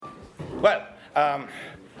Well,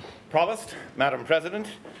 Provost, Madam President,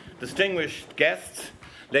 distinguished guests,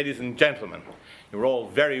 ladies and gentlemen, you're all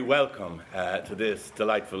very welcome to this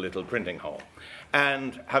delightful little printing hall.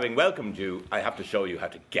 And having welcomed you, I have to show you how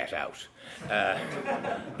to get out.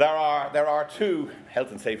 There are two,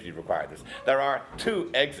 health and safety require this, there are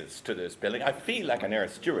two exits to this building. I feel like an air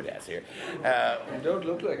stewardess here. You don't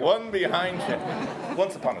look like one behind you,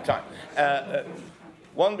 once upon a time.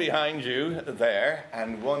 One behind you there,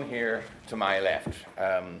 and one here to my left.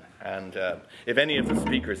 If any of the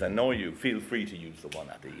speakers annoy you, feel free to use the one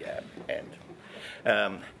at the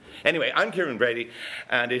end. Anyway, I'm Ciaran Brady,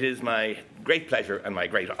 and it is my great pleasure and my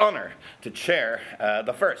great honour to chair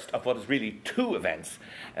the first of what is really two events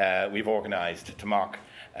we've organised to mark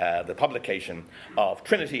the publication of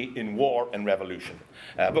Trinity in War and Revolution,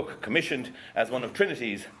 a book commissioned as one of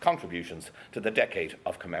Trinity's contributions to the decade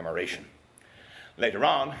of commemoration. Later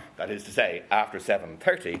on, that is to say, after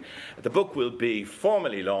 7:30, the book will be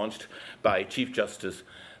formally launched by Chief Justice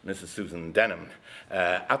Mrs. Susan Denham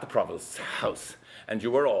at the Provost's house, and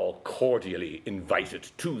you are all cordially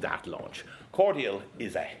invited to that launch. Cordial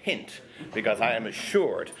is a hint, because I am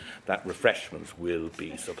assured that refreshments will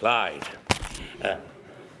be supplied.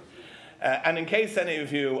 And in case any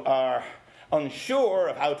of you are unsure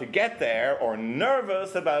of how to get there or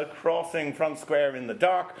nervous about crossing Front Square in the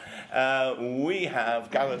dark, we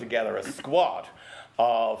have gathered together a squad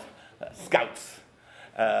of scouts,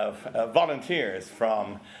 volunteers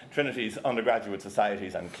from Trinity's undergraduate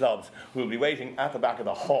societies and clubs who will be waiting at the back of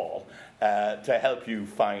the hall to help you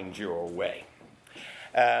find your way.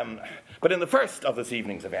 But in the first of this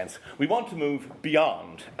evening's events, we want to move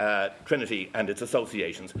beyond Trinity and its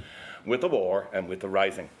associations with the war and with the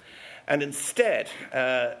Rising, and instead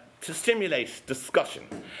to stimulate discussion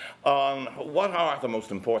on what are the most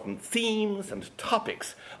important themes and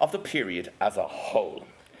topics of the period as a whole,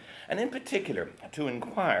 and in particular to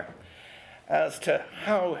inquire as to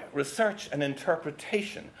how research and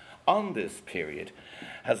interpretation on this period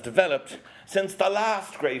has developed since the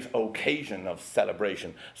last great occasion of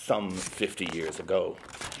celebration some 50 years ago.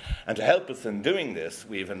 And to help us in doing this,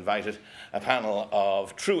 we've invited a panel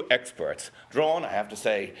of true experts, drawn, I have to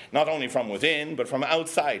say, not only from within, but from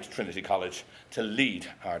outside Trinity College, to lead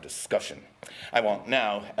our discussion. I want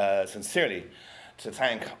now, sincerely, to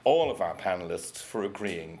thank all of our panellists for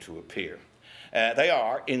agreeing to appear. They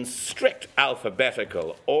are, in strict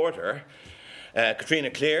alphabetical order,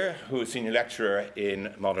 Caitriona, who is Senior Lecturer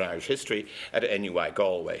in Modern Irish History at NUI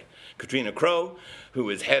Galway. Crowe, who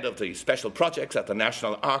is Head of the Special Projects at the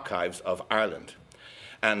National Archives of Ireland.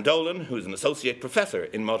 And Dolan, who is an Associate Professor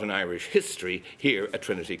in Modern Irish History here at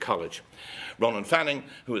Trinity College. Ronan,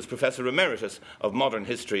 who is Professor Emeritus of Modern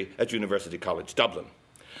History at University College Dublin.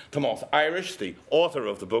 Tomás, the author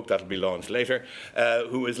of the book that will be launched later,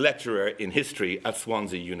 who is lecturer in history at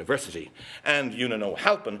Swansea University, and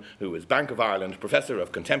Eunan, who is Bank of Ireland Professor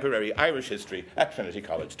of Contemporary Irish History at Trinity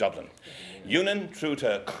College Dublin. Eunan, true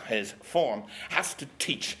to his form, has to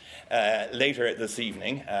teach later this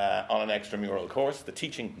evening on an extramural course. The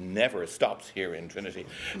teaching never stops here in Trinity.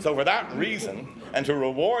 So for that reason, and to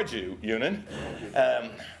reward you, Eunan,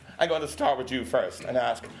 I'm going to start with you first and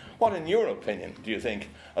ask, what, in your opinion, do you think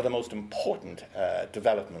are the most important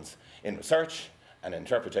developments in research and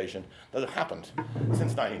interpretation that have happened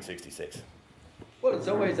since 1966? Well, in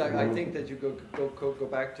some ways, I think that you could go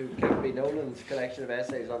back to Kevin B. Nolan's collection of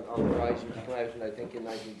essays on the Rising, which came out in, I think, in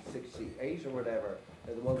 1968 or whatever,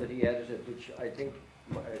 the one that he edited, which I think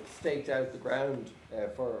staked out the ground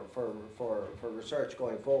for research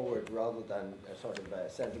going forward rather than a sort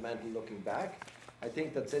of sentimental looking back. I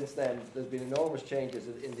think that since then there's been enormous changes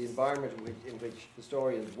in the environment in which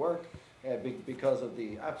historians work because of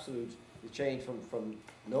the change from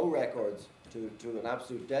no records to an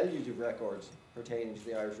absolute deluge of records pertaining to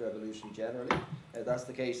the Irish Revolution generally. That's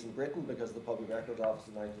the case in Britain because of the Public Records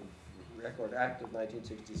Office Record Act of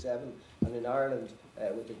 1967, and in Ireland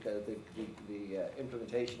with the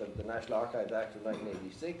implementation of the National Archives Act of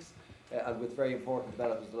 1986, and with very important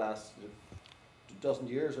developments the last dozen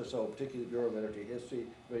years or so, particularly the Bureau of Military History,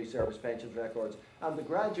 Military Service Pensions Records, and the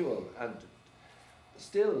gradual and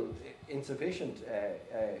still insufficient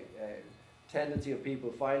tendency of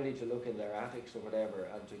people finally to look in their attics or whatever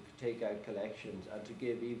and to take out collections and to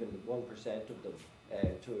give even 1% of them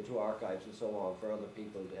to archives and so on for other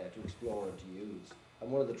people to explore and to use.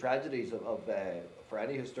 And one of the tragedies of for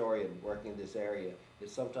any historian working in this area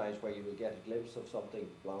is sometimes where you will get a glimpse of something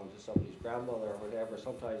belonging to somebody's grandmother or whatever,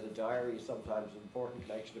 sometimes a diary, sometimes an important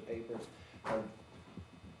collection of papers, and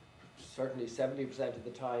certainly 70% of the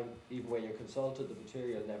time, even when you're consulted, the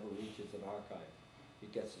material never reaches an archive.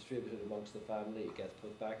 it gets distributed amongst the family, it gets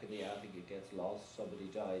put back in the attic, it gets lost, somebody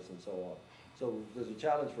dies, and so on. So there's a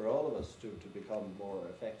challenge for all of us to become more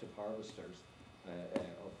effective harvesters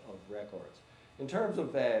of records. In terms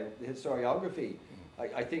of historiography,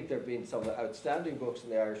 I think there have been some outstanding books in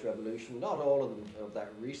the Irish Revolution, not all of them of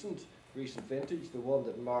that recent vintage. The one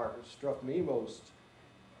that struck me most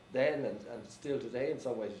then and still today in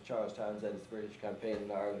some ways is Charles Townshend's British Campaign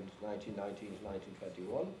in Ireland 1919 to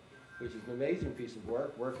 1921, which is an amazing piece of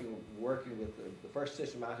work, working with the first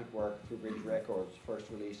systematic work through British records, first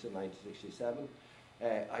released in 1967.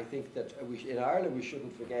 I think that in Ireland we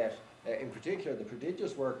shouldn't forget, in particular, the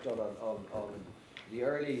prodigious work done on the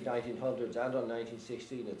early 1900s and on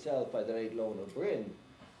 1916 itself by the late Launch O'Brien.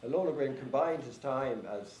 Launch O'Brien combined his time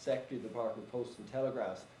as Secretary of the Department of Posts and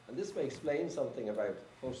Telegraphs, and this may explain something about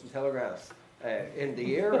Posts and Telegraphs in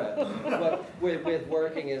the era, but with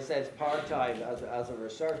working in a sense part-time as a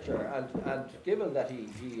researcher, and given that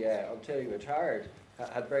he until he retired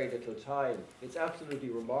had very little time, it's absolutely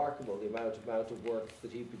remarkable the amount of work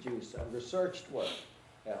that he produced and researched work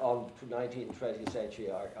on 19th and 20th century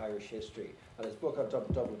Irish history. And his book on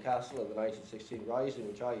Dublin Castle and the 1916 Rising,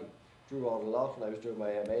 which I drew on a lot when I was doing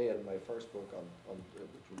my MA, and my first book on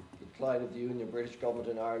the decline of the Union British government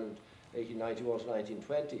in Ireland, 1891 to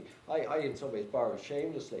 1920, I in some ways borrowed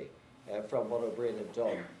shamelessly from what O'Brien had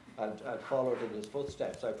done and followed in his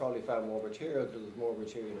footsteps. I probably found more material because there's more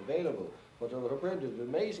material available, but O'Brien did an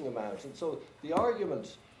amazing amount. And so the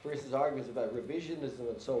argument, for instance, arguments about revisionism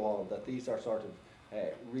and so on, that these are sort of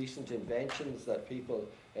recent inventions, that people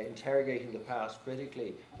interrogating the past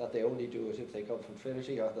critically, that they only do it if they come from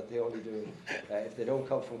Trinity, or that they only do it if they don't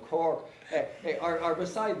come from Cork, are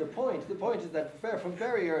beside the point. The point is that from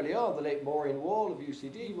very early on, the late Maureen Wall of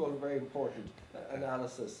UCD wrote a very important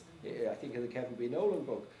analysis, I think in the Kevin B. Nolan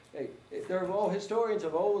book. Historians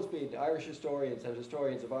have always been, Irish historians and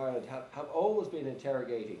historians of Ireland have always been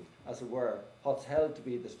interrogating, as it were, what's held to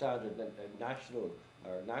be the standard national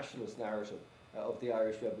or nationalist narrative of the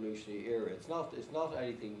Irish Revolutionary era. It's not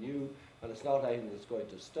anything new, and it's not anything that's going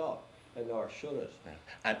to stop, and nor should it.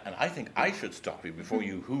 And I think I should stop you before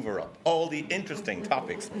you hoover up all the interesting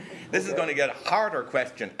topics. This is going to get a harder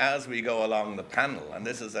question as we go along the panel, and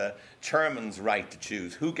this is a chairman's right to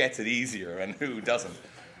choose who gets it easier and who doesn't.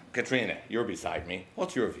 Caitriona, you're beside me.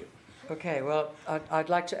 What's your view? Okay, well, I'd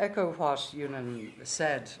like to echo what Eunan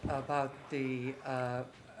said about the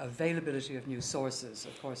availability of new sources.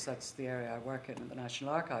 Of course, that's the area I work in the National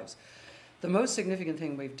Archives. The most significant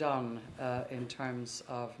thing we've done in terms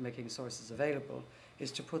of making sources available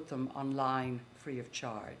is to put them online free of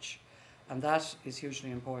charge. And that is hugely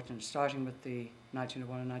important, starting with the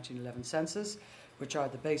 1901 and 1911 census, which are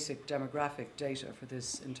the basic demographic data for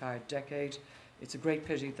this entire decade. It's a great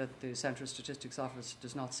pity that the Central Statistics Office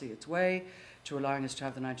does not see its way to allowing us to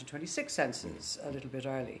have the 1926 census a little bit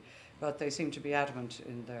early. But they seem to be adamant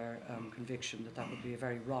in their conviction that would be a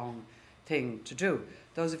very wrong thing to do.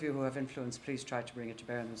 Those of you who have influence, please try to bring it to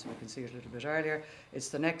bear on them so we can see it a little bit earlier. It's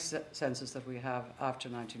the next census that we have after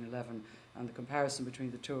 1911, and the comparison between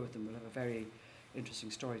the two of them will have a very interesting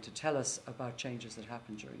story to tell us about changes that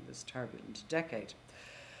happened during this turbulent decade.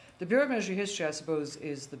 The Bureau of Military History, I suppose,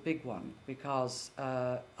 is the big one, because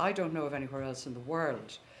I don't know of anywhere else in the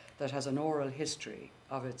world that has an oral history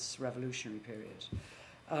of its revolutionary period.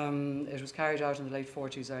 It was carried out in the late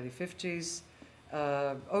 40s, early 50s,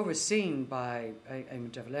 overseen by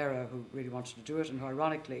Eamon de Valera, who really wanted to do it, and who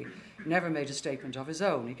ironically never made a statement of his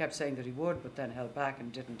own. He kept saying that he would, but then held back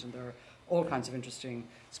and didn't, and there are all kinds of interesting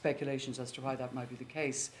speculations as to why that might be the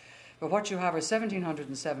case. But what you have are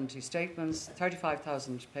 1,770 statements,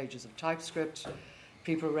 35,000 pages of typescript,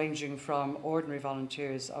 people ranging from ordinary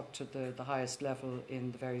volunteers up to the highest level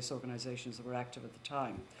in the various organisations that were active at the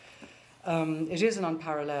time. It is an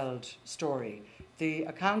unparalleled story. The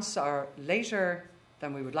accounts are later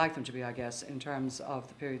than we would like them to be, I guess, in terms of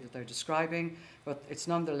the period that they're describing, but it's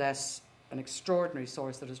nonetheless an extraordinary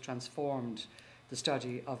source that has transformed the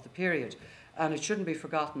study of the period. And it shouldn't be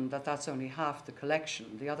forgotten that that's only half the collection.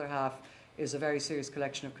 The other half is a very serious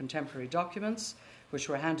collection of contemporary documents, which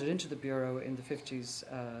were handed into the Bureau in the 50s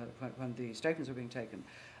when the statements were being taken,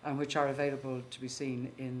 and which are available to be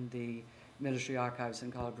seen in the military archives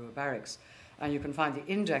in Colbrua Barracks. And you can find the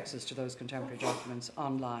indexes to those contemporary documents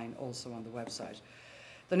online, also on the website.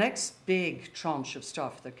 The next big tranche of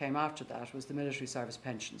stuff that came after that was the military service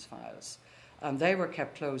pensions files. And they were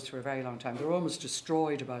kept closed for a very long time. They were almost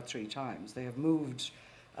destroyed about 3 times. They have moved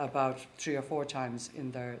about 3 or 4 times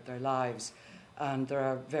in their lives. And there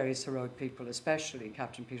are various heroic people, especially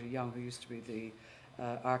Captain Peter Young, who used to be the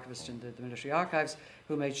archivist in the military archives,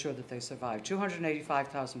 who made sure that they survived.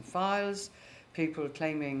 285,000 files, people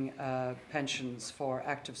claiming pensions for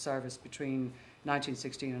active service between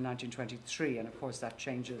 1916 and 1923, and of course that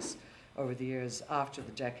changes over the years after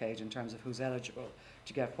the decade in terms of who's eligible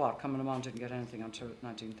to get what. Cumann didn't get anything until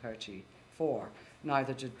 1934.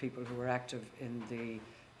 Neither did people who were active in the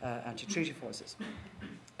anti-treaty forces.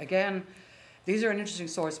 Again, these are an interesting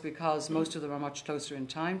source because most of them are much closer in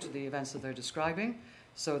time to the events that they're describing.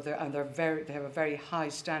 So they have a very high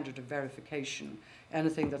standard of verification.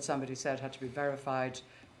 Anything that somebody said had to be verified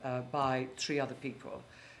by 3 other people.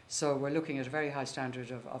 So we're looking at a very high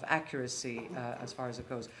standard of accuracy as far as it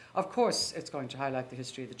goes. Of course, it's going to highlight the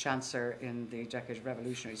history of the Chancellor in the decade of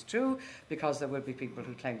revolutionaries too, because there will be people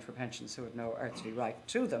who claimed for pensions who had no earthly right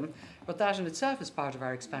to them. But that in itself is part of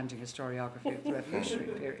our expanding historiography of the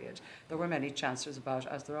revolutionary period. There were many Chancellors about,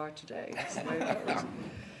 as there are today. That's the way it goes.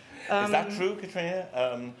 Is that true,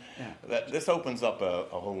 Caitriona? That this opens up a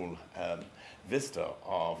whole vista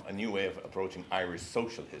of a new way of approaching Irish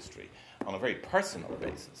social history on a very personal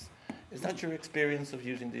basis. Is that your experience of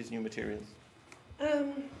using these new materials?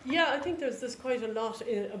 I think there's quite a lot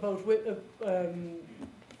about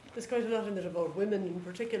there's quite a lot in it about women in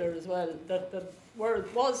particular as well that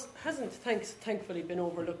hasn't thankfully been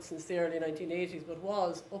overlooked since the early 1980s, but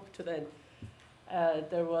was up to then.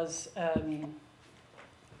 There was.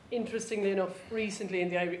 Interestingly enough, recently in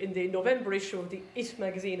the November issue of the It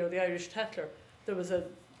magazine, or the Irish Tatler, there was a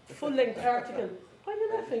full-length article. Why are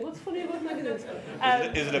you laughing? What's funny about magazines?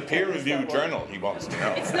 Is it a peer-reviewed journal, he wants to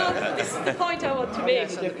know? It's not. This is the point I want to make.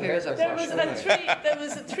 There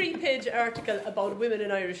was a 3-page article about women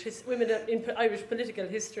in Irish political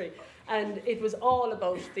history, and it was all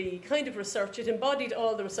about the kind of research. It embodied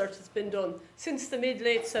all the research that's been done since the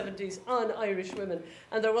mid-late 70s on Irish women,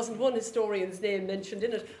 and there wasn't one historian's name mentioned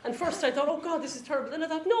in it. And first I thought, oh God, this is terrible. And I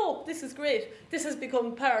thought, no, this is great. This has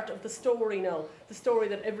become part of the story now, the story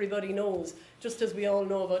that everybody knows, just as we all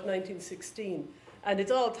know about 1916. And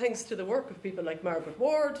it's all thanks to the work of people like Margaret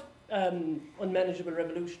Ward, Unmanageable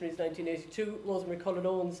Revolutionaries, 1982, Rosemary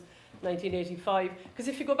Cullen-Owens, 1985. Because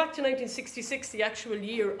if you go back to 1966, the actual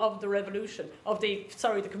year of the revolution, the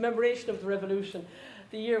commemoration of the revolution,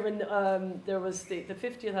 the year when there was the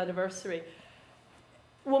 50th anniversary,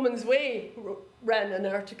 Woman's Way ran an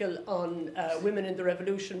article on women in the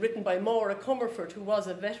revolution, written by Maura Comerford, who was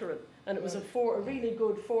a veteran, and it was a really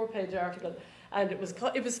good 4-page article. And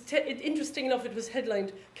interesting enough, it was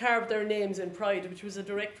headlined "Carve Their Names in Pride," which was a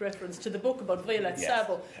direct reference to the book about Violette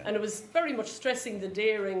Sabo, and it was very much stressing the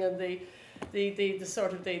daring and the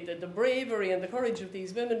sort of the bravery and the courage of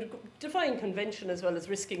these women, defying convention as well as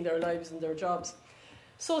risking their lives and their jobs.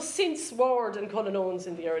 So since Ward and Cullen-Owens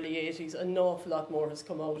in the early 80s, an awful lot more has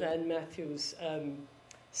come out. Anne Matthews,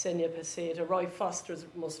 Senya Peseta, Roy Foster's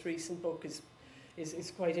most recent book is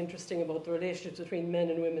quite interesting about the relationships between men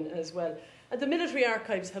and women as well. And the military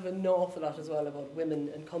archives have an awful lot as well about women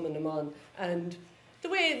and Cumann and the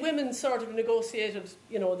way women sort of negotiated,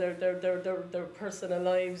 their personal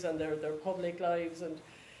lives and their public lives, and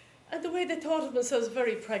the way they thought of themselves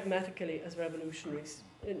very pragmatically as revolutionaries,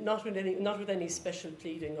 not with any special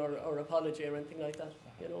pleading or apology or anything like that.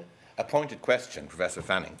 A pointed question, Professor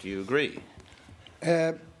Fanning. Do you agree?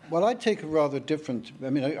 Well, I take a rather different. I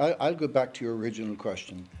mean, I'll go back to your original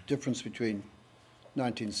question: difference between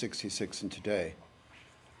 1966 and today.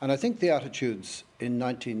 And I think the attitudes in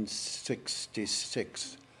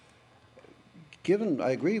 1966,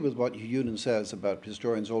 I agree with what Eunan says about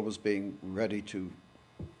historians always being ready to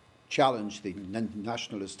challenge the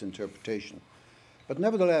nationalist interpretation. But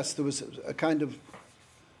nevertheless, there was a kind of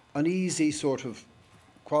uneasy sort of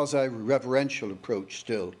quasi-reverential approach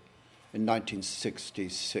still in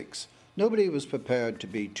 1966. Nobody was prepared to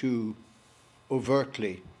be too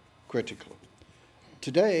overtly critical.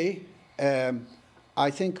 Today, I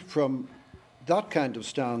think from that kind of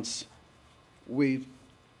stance, we've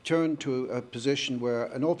turned to a position where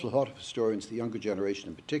an awful lot of historians, the younger generation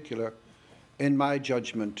in particular, in my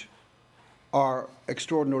judgment, are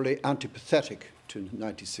extraordinarily antipathetic to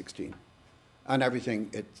 1916 and everything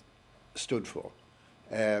it stood for.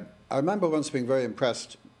 I remember once being very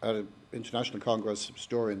impressed at an International Congress of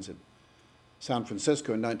Historians in San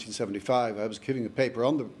Francisco in 1975. I was giving a paper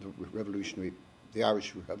on the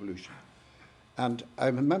Irish Revolution. And I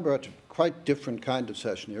remember at a quite different kind of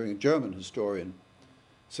session hearing a German historian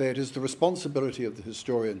say it is the responsibility of the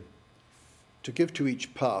historian to give to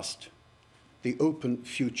each past the open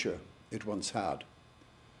future it once had.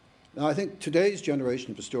 Now, I think today's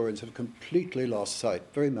generation of historians have completely lost sight,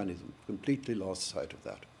 very many of them, completely lost sight of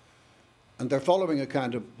that. And they're following a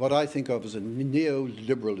kind of what I think of as a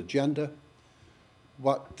neoliberal agenda.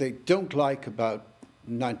 What they don't like about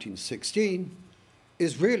 1916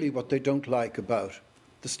 is really what they don't like about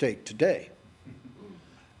the state today.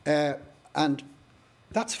 And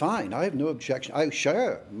that's fine. I have no objection. I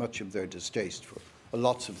share much of their distaste for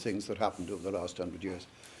lots of things that happened over the last 100 years,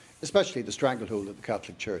 especially the stranglehold that the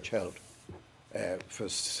Catholic Church held for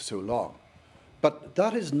so long. But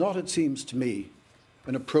that is not, it seems to me,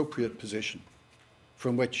 an appropriate position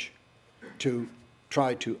from which to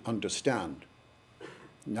try to understand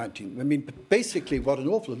basically what an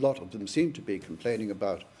awful lot of them seem to be complaining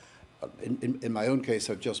about. In my own case,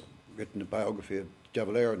 I've just written a biography of De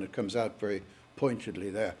Valera, and it comes out very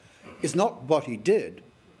pointedly there. It's not what he did,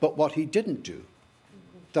 but what he didn't do.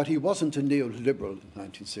 That he wasn't a neoliberal in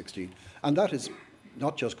 1916, and that is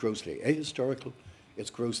not just grossly ahistorical,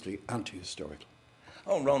 it's grossly anti-historical.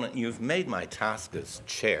 Oh, Ronan, you've made my task as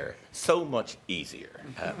chair so much easier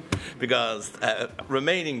because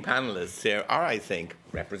remaining panellists here are, I think,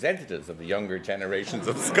 representatives of the younger generations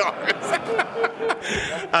of scholars.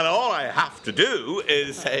 And all I have to do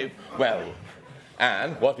is say, well,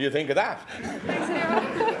 Anne, what do you think of that? Thanks,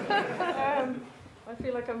 Ciaran. I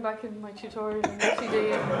feel like I'm back in my tutorial in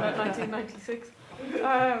UCD in 1996.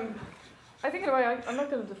 I think in a way I'm not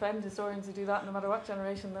going to defend historians who do that no matter what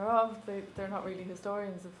generation they're of. They're not really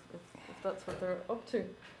historians if that's what they're up to.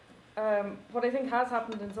 What I think has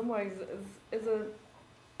happened in some ways is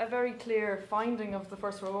a very clear finding of the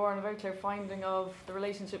First World War and a very clear finding of the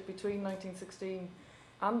relationship between 1916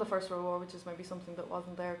 and the First World War, which is maybe something that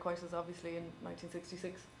wasn't there quite as obviously in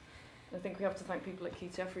 1966. And I think we have to thank people like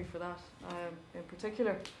Keith Jeffrey for that in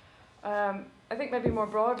particular. I think maybe more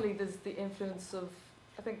broadly there's the influence of,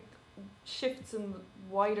 I think, shifts in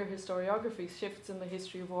wider historiography, shifts in the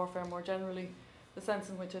history of warfare more generally, the sense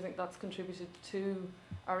in which I think that's contributed to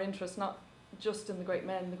our interest, not just in the great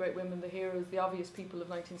men, the great women, the heroes, the obvious people of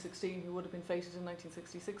 1916 who would have been fated in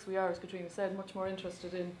 1966. We are, as Caitriona said, much more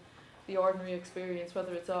interested in the ordinary experience,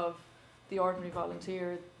 whether it's of the ordinary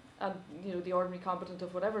volunteer and the ordinary combatant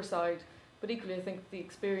of whatever side, but equally I think the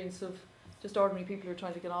experience of just ordinary people who are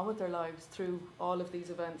trying to get on with their lives through all of these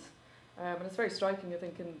events. And it's very striking, I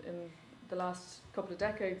think, in the last couple of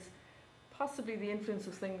decades, possibly the influence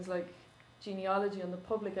of things like genealogy and the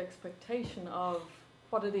public expectation of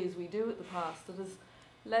what it is we do with the past that has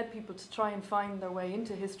led people to try and find their way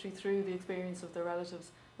into history through the experience of their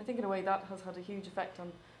relatives. I think in a way that has had a huge effect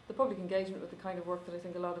on the public engagement with the kind of work that I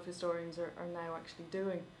think a lot of historians are now actually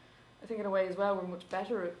doing. I think in a way as well we're much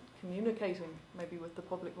better at communicating maybe with the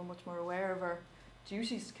public, we're much more aware of our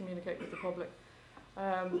duties to communicate with the public.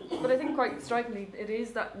 But I think quite strikingly it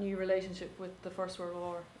is that new relationship with the First World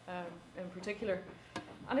War in particular.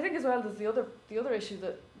 And I think as well there's the other issue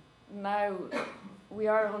that now we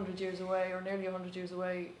are 100 years away, or nearly 100 years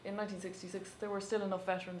away. In 1966 there were still enough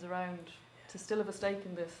veterans around to still have a stake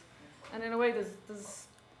in this. And in a way there's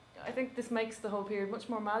I think this makes the whole period much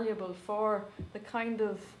more malleable for the kind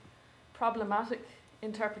of problematic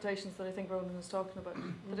interpretations that I think Ronan is talking about,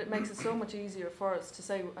 that it makes it so much easier for us to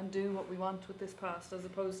say and do what we want with this past, as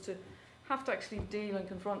opposed to have to actually deal and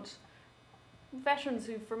confront veterans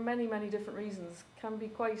who, for many, many different reasons, can be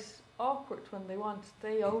quite awkward when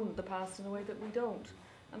they own the past in a way that we don't.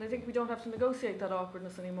 And I think we don't have to negotiate that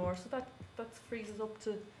awkwardness anymore, so that frees us up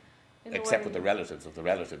to, in Except a way, with the relatives of the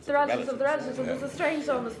relatives the relatives of the relatives. And there's a strange,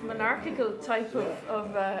 almost monarchical type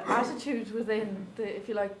of attitude within if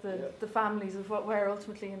you like, the families of what were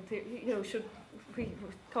ultimately, should we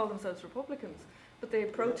call themselves Republicans, but they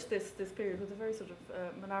approach this period with a very sort of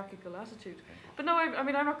monarchical attitude. But no,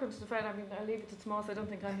 I'm not going to defend. I'll leave it to Tomás. I don't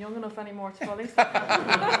think I'm young enough anymore to fall into that.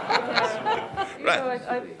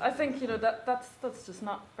 I think that's just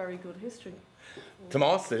not very good history.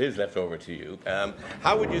 Tomás, it is left over to you.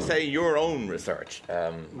 How would you say your own research,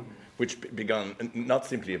 which began not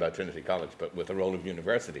simply about Trinity College, but with the role of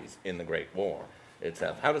universities in the Great War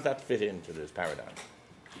itself, how does that fit into this paradigm?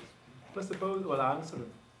 I suppose, Anne sort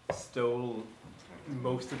of stole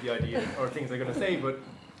most of the idea or things I'm going to say, but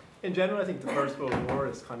in general, I think the First World War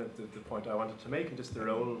is kind of the point I wanted to make, and just the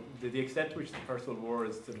role, the extent to which the First World War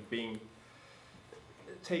is sort of being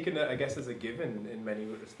taken, I guess, as a given in many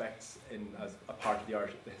respects as a part of the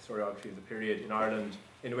historiography of the period in Ireland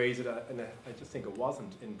in ways that I just think it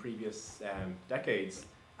wasn't in previous decades.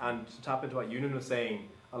 And to tap into what Eunan was saying,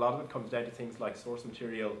 a lot of it comes down to things like source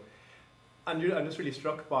material. And I'm just really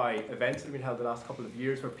struck by events that have been held the last couple of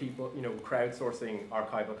years where people, crowdsourcing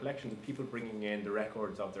archival collections and people bringing in the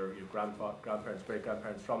records of their grandparents,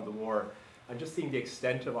 great-grandparents from the war, and just seeing the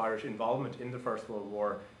extent of Irish involvement in the First World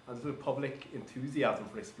War and the sort of public enthusiasm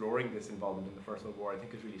for exploring this involvement in the First World War, I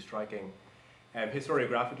think is really striking.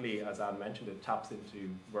 Historiographically, as Anne mentioned, it taps into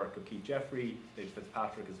work of Keith Jeffrey, David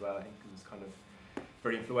Fitzpatrick as well. I think he was kind of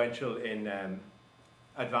very influential in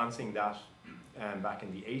advancing that back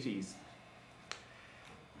in the 80s.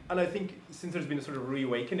 And I think since there's been a sort of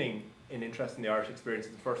reawakening in interest in the Irish experience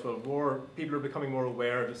of the First World War, people are becoming more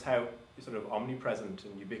aware of just how sort of omnipresent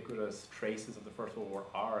and ubiquitous traces of the First World War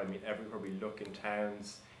are. I mean, everywhere we look, in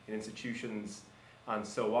towns, in institutions, and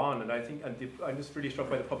so on. And I think, I'm just really struck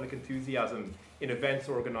by the public enthusiasm in events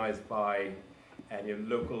organised by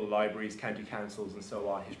local libraries, county councils, and so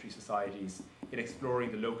on, history societies, in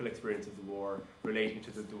exploring the local experience of the war, relating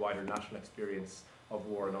to the wider national experience of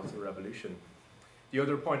war and also revolution. The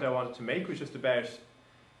other point I wanted to make was just about,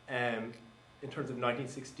 in terms of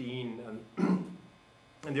 1916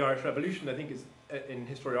 and the Irish Revolution, I think is in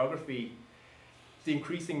historiography, the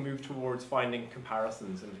increasing move towards finding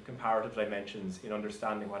comparisons and comparative dimensions in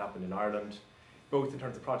understanding what happened in Ireland, both in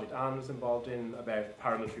terms of Project Anne was involved in, about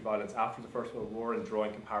paramilitary violence after the First World War, and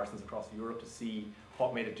drawing comparisons across Europe to see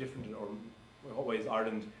what made it different, or what ways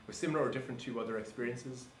Ireland was similar or different to other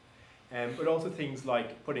experiences. But also things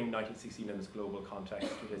like putting 1916 in this global context,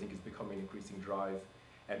 which I think is becoming an increasing drive.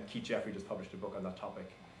 Keith Jeffrey just published a book on that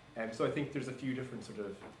topic. So I think there's a few different sort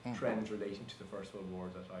of trends relating to the First World War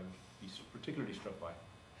that I would be particularly struck by.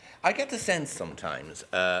 I get the sense sometimes,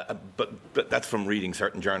 but that's from reading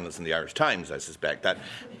certain journals in the Irish Times, I suspect, that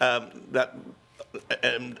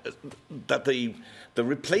the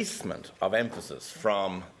replacement of emphasis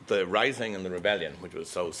from the rising and the rebellion, which was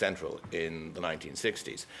so central in the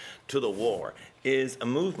 1960s, to the war, is a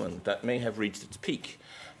movement that may have reached its peak.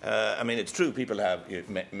 I mean, it's true, people have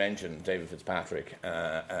mentioned David Fitzpatrick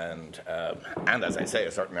and as I say,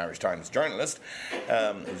 a certain Irish Times journalist,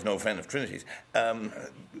 who's no friend of Trinity's,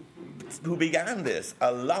 who began this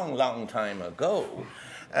a long, long time ago.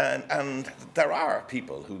 And there are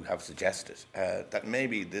people who have suggested that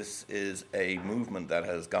maybe this is a movement that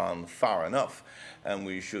has gone far enough, and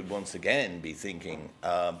we should once again be thinking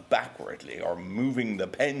backwardly, or moving the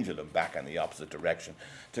pendulum back in the opposite direction,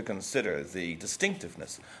 to consider the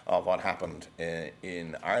distinctiveness of what happened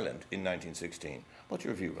in Ireland in 1916. What's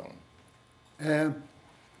your view, Ronan?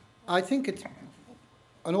 I think it's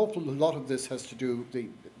an awful lot of this has to do the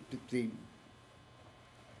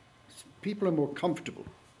people are more comfortable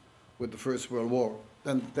with the First World War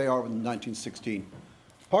than they are in 1916,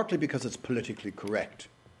 partly because it's politically correct.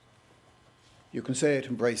 You can say it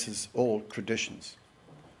embraces all traditions.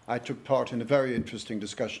 I took part in a very interesting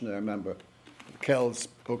discussion, I remember, at Kells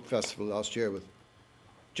Book Festival last year with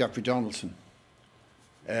Jeffrey Donaldson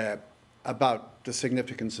about the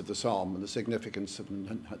significance of the Psalm and the significance of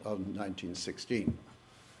 1916.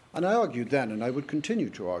 And I argued then, and I would continue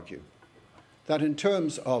to argue, that in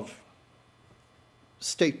terms of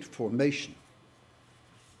state formation,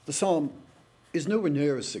 the Psalm is nowhere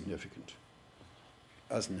near as significant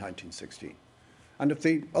as in 1916. And if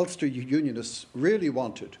the Ulster Unionists really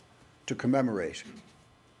wanted to commemorate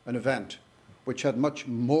an event which had much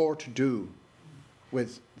more to do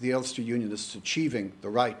with the Ulster Unionists achieving the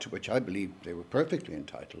right to which I believe they were perfectly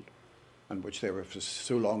entitled, and which they were for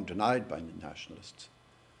so long denied by the nationalists,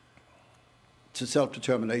 to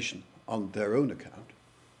self-determination on their own account,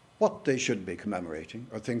 what they should be commemorating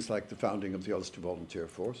are things like the founding of the Ulster Volunteer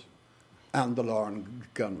Force, and the Larne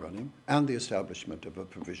gun running, and the establishment of a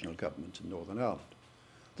provisional government in Northern Ireland.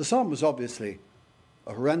 The Somme was obviously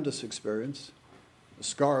a horrendous experience, a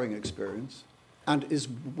scarring experience, and is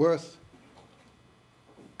worth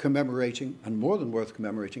commemorating, and more than worth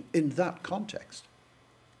commemorating, in that context.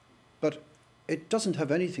 But it doesn't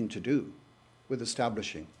have anything to do with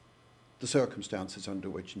establishing the circumstances under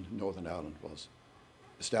which Northern Ireland was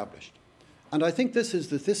established. And I think this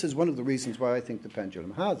is one of the reasons why I think the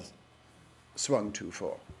pendulum has swung too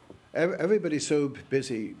far. Everybody's so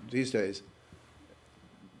busy these days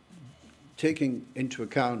taking into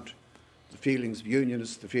account the feelings of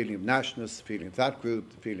unionists, the feeling of nationalists, the feeling of that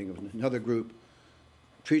group, the feeling of another group,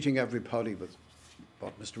 treating everybody with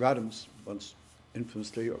what Mr. Adams once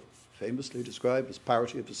infamously or famously described as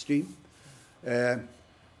parity of esteem. And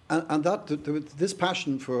this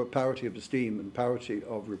passion for parity of esteem and parity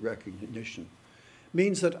of recognition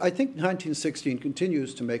means that I think 1916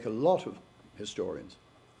 continues to make a lot of historians.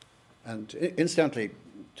 And incidentally,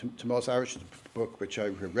 Tomás Irish's book, which I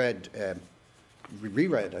reread,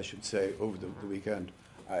 I should say, over the weekend,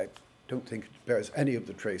 I don't think it bears any of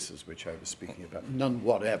the traces which I was speaking about, none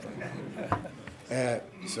whatever.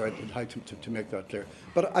 So I'd like to make that clear.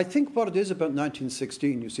 But I think what it is about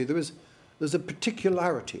 1916, you see, there's a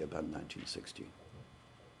particularity about 1916.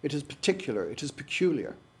 It is particular, it is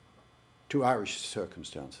peculiar to Irish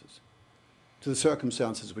circumstances, to the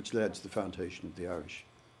circumstances which led to the foundation of the Irish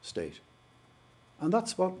state. And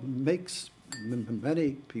that's what makes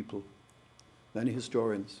many people, many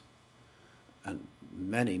historians, and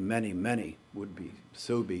many, many, many would be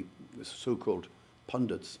so-called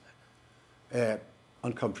pundits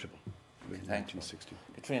uncomfortable with 1916.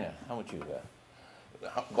 Caitriona, how would you?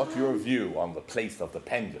 What's your view on the place of the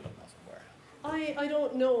pendulum, as it were? I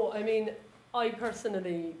don't know. I mean, I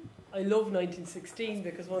personally, I love 1916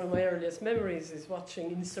 because one of my earliest memories is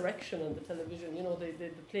watching Insurrection on the television, you know, the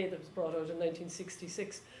play that was brought out in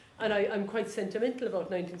 1966. And I'm quite sentimental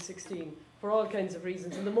about 1916 for all kinds of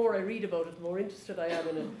reasons. And the more I read about it, the more interested I am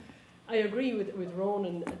in it. I agree with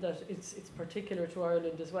Ronan that it's particular to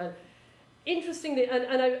Ireland as well. Interestingly,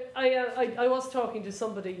 and I was talking to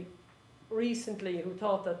somebody recently who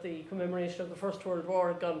thought that the commemoration of the First World War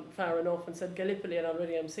had gone far enough and said Gallipoli and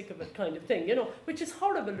already I'm sick of it kind of thing, you know, which is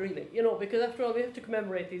horrible really, you know, because after all we have to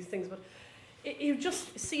commemorate these things, but you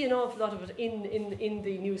just see an awful lot of it in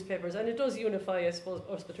the newspapers, and it does unify, I suppose,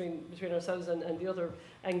 us between ourselves and the other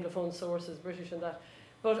Anglophone sources, British and that.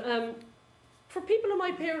 But for people of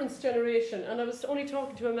my parents' generation, and I was only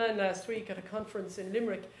talking to a man last week at a conference in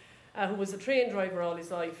Limerick, who was a train driver all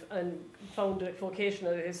his life and found a vocation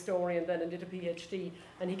as a historian then and did a PhD,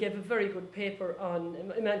 and he gave a very good paper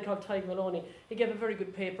on, a man called Tig Maloney, he gave a very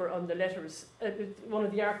good paper on the letters, one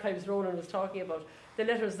of the archives Ronan was talking about, the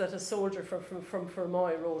letters that a soldier from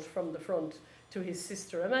Fermoy wrote from the front to his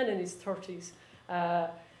sister, a man in his 30s.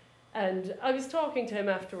 And I was talking to him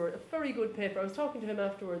afterward, a very good paper, I was talking to him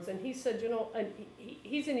afterwards, and he said, you know, and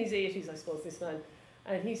he's in his 80s, I suppose, this man,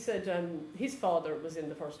 and he said his father was in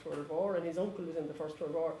the First World War and his uncle was in the First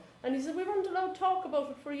World War, and he said we weren't allowed to talk about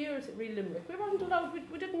it for years at Real Limerick. We weren't allowed,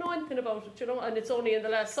 we didn't know anything about it, you know, and it's only in the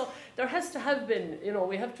last, so there has to have been, you know,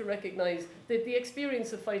 we have to recognise that the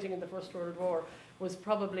experience of fighting in the First World War was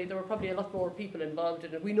probably, there were probably a lot more people involved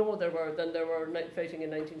in it, we know there were, than there were fighting in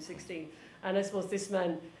 1916, and I suppose this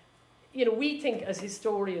man, you know, we think as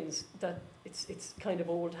historians that it's kind of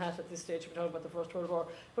old hat at this stage, we're talking about the First World War,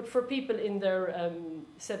 but for people in their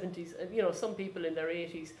 70s, you know, some people in their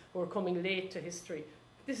 80s who are coming late to history,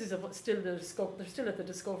 this is they're still at the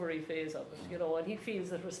discovery phase of it, you know, and he feels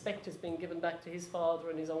that respect is being given back to his father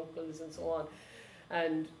and his uncles and so on,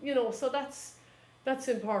 and, you know, so that's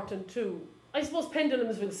important too. I suppose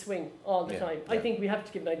pendulums will swing all the time. Yeah. I think we have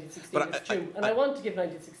to give 1916 its due, and I want to give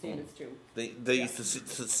 1916 its due. The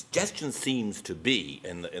suggestion seems to be,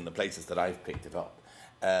 in the places that I've picked it up,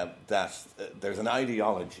 that there's an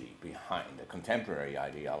ideology behind, a contemporary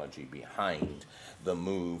ideology behind the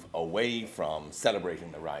move away from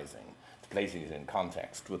celebrating the Rising to placing it in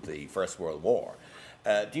context with the First World War.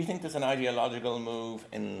 Do you think there's an ideological move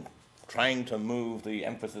in trying to move the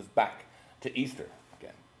emphasis back to Easter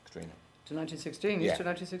again, Caitriona? To 1916, yeah. Easter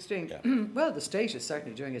 1916. Yeah. Well, the state is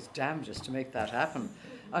certainly doing its damnedest to make that happen.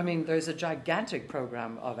 I mean, there's a gigantic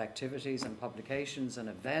programme of activities and publications and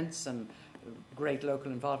events and great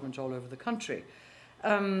local involvement all over the country.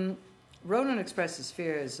 Ronan expresses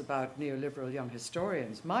fears about neoliberal young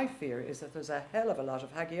historians. My fear is that there's a hell of a lot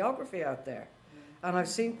of hagiography out there. And I've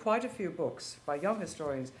seen quite a few books by young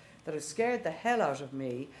historians that have scared the hell out of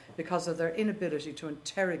me because of their inability to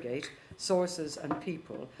interrogate sources and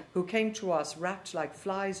people who came to us wrapped like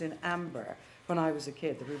flies in amber when I was a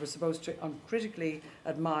kid, that we were supposed to uncritically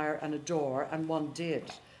admire and adore, and one did.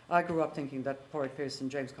 I grew up thinking that Porrick Pearson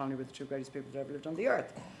and James Connolly were the two greatest people that ever lived on the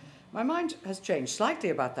earth. My mind has changed slightly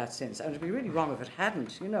about that since, and it would be really wrong if it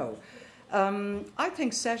hadn't, you know. I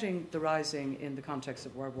think setting the Rising in the context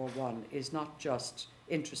of World War I is not just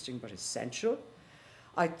interesting but essential.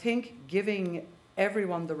 I think giving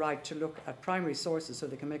everyone the right to look at primary sources so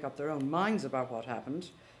they can make up their own minds about what happened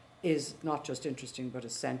is not just interesting but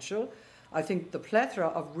essential. I think the plethora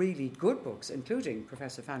of really good books, including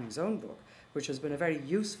Professor Fanning's own book, which has been a very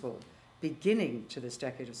useful beginning to this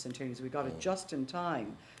decade of centennials, we got it just in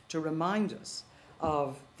time to remind us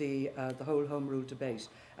of the whole Home Rule debate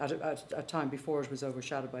at a time before it was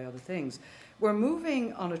overshadowed by other things. We're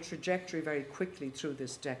moving on a trajectory very quickly through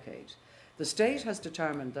this decade. The state has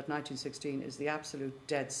determined that 1916 is the absolute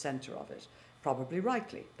dead centre of it, probably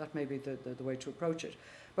rightly. That may be the way to approach it.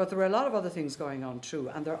 But there are a lot of other things going on too,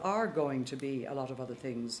 and there are going to be a lot of other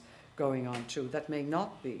things going on too that may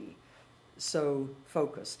not be so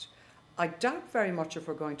focused. I doubt very much if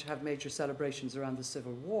we're going to have major celebrations around the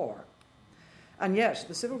Civil War. And yet,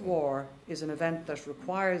 the Civil War is an event that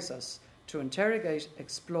requires us to interrogate,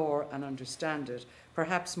 explore, and understand it,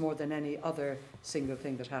 perhaps more than any other single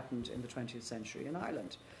thing that happened in the 20th century in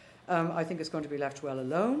Ireland. I think it's going to be left well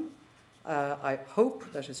alone. I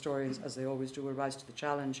hope that historians, as they always do, will rise to the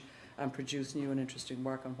challenge and produce new and interesting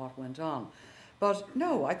work on what went on. But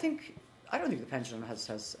no, I think I don't think the pendulum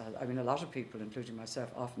has I mean, a lot of people, including myself,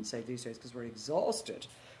 often say these days, because we're exhausted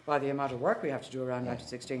by the amount of work we have to do around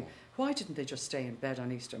 1916, why didn't they just stay in bed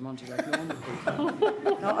on Easter Monday like normal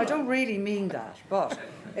people? Now, I don't really mean that, but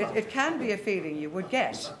it can be a feeling you would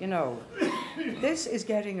get, you know. This is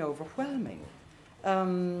getting overwhelming.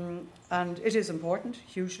 And it is important,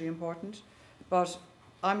 hugely important, but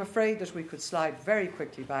I'm afraid that we could slide very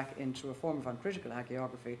quickly back into a form of uncritical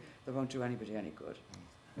hagiography that won't do anybody any good.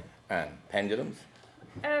 And pendulums?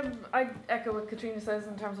 I echo what Catriona says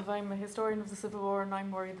in terms of I'm a historian of the Civil War, and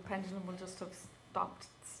I'm worried the pendulum will just have stopped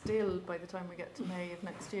still by the time we get to May of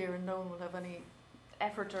next year, and no one will have any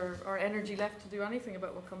effort or energy left to do anything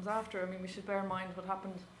about what comes after. I mean, we should bear in mind what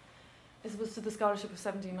happened, it was to the scholarship of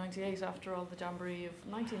 1798 after all the jamboree of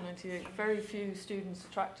 1998. Very few students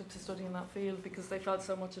attracted to studying that field because they felt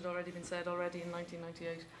so much had already been said already in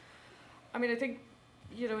 1998. I mean, I think,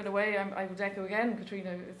 you know, in a way, I would echo again,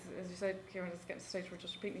 Catriona, as you said, Ciaran, it's getting to the stage where we're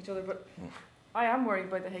just repeating each other, but I am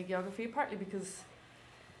worried by the hagiography, partly because,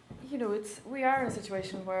 you know, we are in a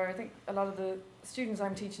situation where I think a lot of the students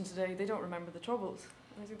I'm teaching today, they don't remember the Troubles.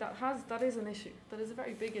 And I think that is an issue. That is a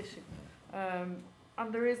very big issue.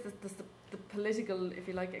 And there is the political, if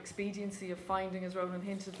you like, expediency of finding, as Ronan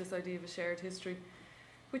hinted, this idea of a shared history,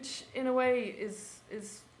 which in a way is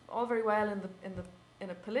all very well in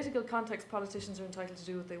a political context. Politicians are entitled to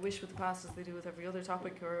do what they wish with the past, as they do with every other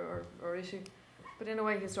topic or issue. But in a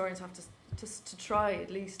way, historians have to try at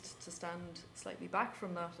least to stand slightly back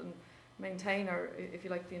from that and maintain our, if you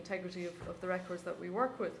like, the integrity of the records that we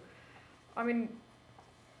work with. I mean,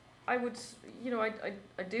 I would, you know,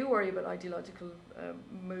 I do worry about ideological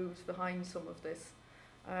moves behind some of this.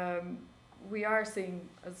 We are seeing,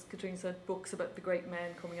 as Catriona said, books about the great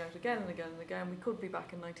men coming out again and again and again. We could be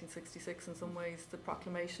back in 1966 in some ways. The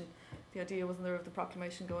proclamation, the idea, wasn't there, of the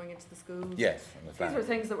proclamation going into the schools? Yes. These were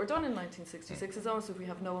things that were done in 1966. It's almost as if we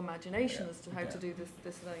have no imagination as to how to do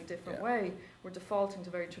this in any different way. We're defaulting to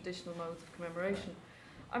very traditional modes of commemoration.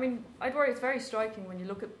 I mean, I'd worry it's very striking when you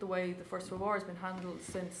look at the way the First World War has been handled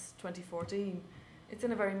since 2014. It's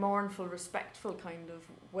in a very mournful, respectful kind of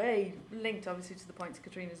way, linked obviously to the points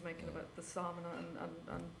Catriona is making about the Somme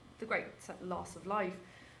and the great loss of life.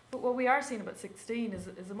 But what we are seeing about 16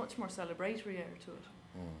 is a much more celebratory air to it.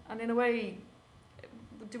 And in a way,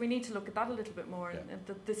 do we need to look at that a little bit more? And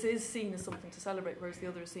that this is seen as something to celebrate, whereas the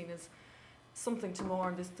other is seen as something to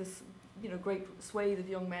mourn, this you know, great swathe of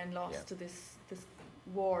young men lost to this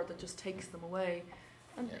war that just takes them away.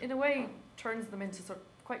 And in a way, turns them into sort of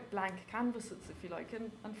quite blank canvases, if you like,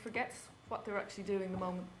 and forgets what they were actually doing the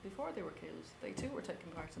moment before they were killed. They too were taking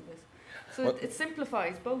part in this. So it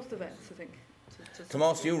simplifies both events, I think.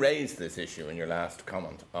 Tomás, you raised this issue in your last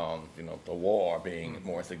comment on, you know, the war being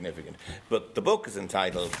more significant. But the book is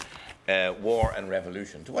entitled War and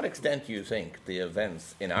Revolution. To what extent do you think the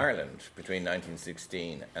events in Ireland between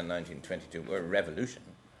 1916 and 1922 were a revolution?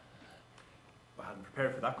 I hadn't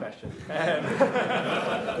prepared for that question.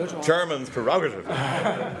 Chairman's prerogative.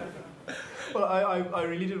 Well, I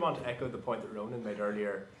really did want to echo the point that Ronan made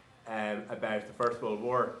earlier about the First World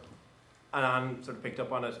War, and Anne sort of picked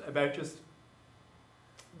up on it, about just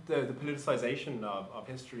the politicization of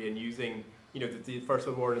history, and using, you know, the First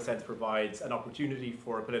World War in a sense provides an opportunity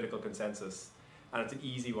for a political consensus, and it's an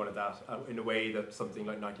easy one at that, in a way that something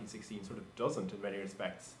like 1916 sort of doesn't in many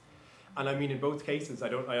respects. And I mean, in both cases, I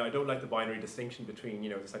don't like the binary distinction between, you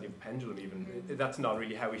know, this idea of pendulum even. That's not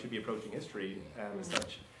really how we should be approaching history as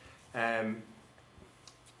such.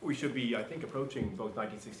 We should be, I think, approaching both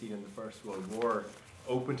 1916 and the First World War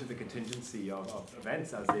open to the contingency of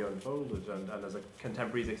events as they unfolded and as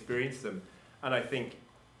contemporaries experienced them. And I think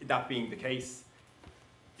that being the case,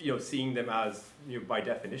 you know, seeing them as, you know, by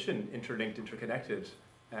definition, interlinked, interconnected,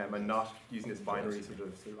 and not using this binary sort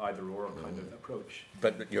of either or kind of approach.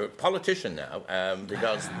 But you're a politician now,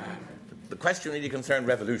 because the question really concerned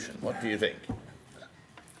revolution. What do you think?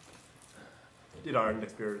 Did Ireland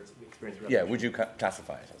experience revolution? Yeah, would you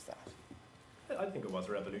classify it as that? I think it was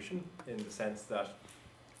a revolution in the sense that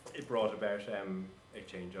it brought about a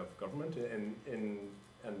change of government and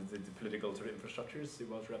the political sort of infrastructures. It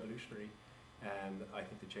was revolutionary, and I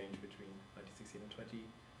think the change between 1916 and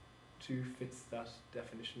 22 fits that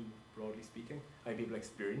definition, broadly speaking. I think people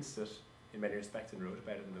experienced it in many respects and wrote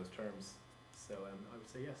about it in those terms. So I would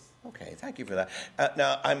say yes. Okay, thank you for that.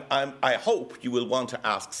 Now, I hope you will want to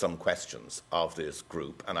ask some questions of this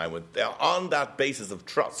group, and I would, on that basis of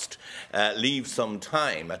trust, leave some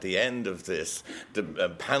time at the end of this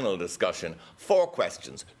panel discussion for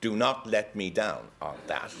questions. Do not let me down on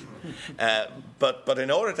that. But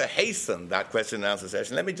in order to hasten that question and answer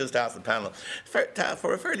session, let me just ask the panel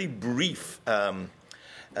for a fairly brief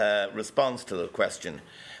response to the question.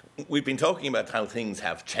 We've been talking about how things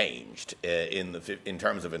have changed in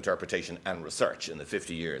terms of interpretation and research in the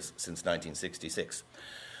 50 years since 1966.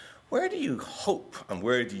 Where do you hope and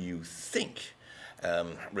where do you think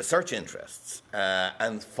research interests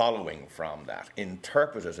and following from that,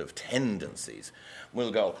 interpretative tendencies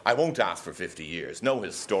will go? I won't ask for 50 years. No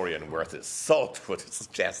historian worth his salt would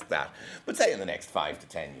suggest that. But say in the next 5 to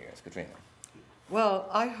 10 years. Caitriona. Well,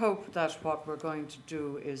 I hope that what we're going to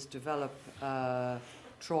do is develop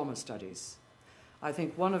trauma studies. I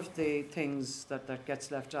think one of the things that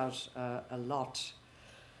gets left out a lot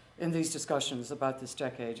in these discussions about this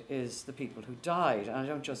decade is the people who died. And I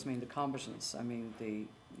don't just mean the combatants, I mean the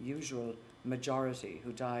usual majority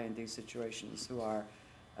who die in these situations, who are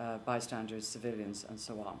bystanders, civilians, and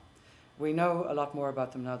so on. We know a lot more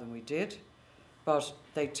about them now than we did, but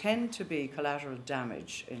they tend to be collateral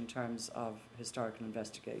damage in terms of historical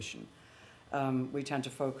investigation. We tend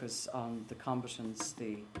to focus on the combatants,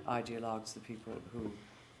 the ideologues, the people who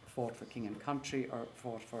fought for king and country or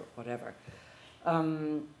fought for whatever.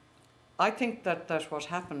 I think that what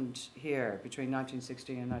happened here between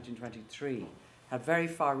 1916 and 1923 had very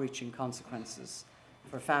far-reaching consequences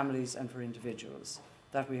for families and for individuals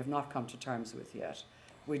that we have not come to terms with yet.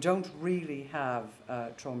 We don't really have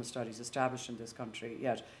trauma studies established in this country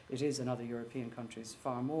yet. It is in other European countries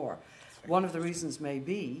far more. One of the reasons may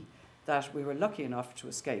be that we were lucky enough to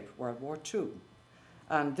escape World War II.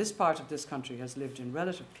 And this part of this country has lived in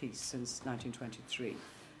relative peace since 1923.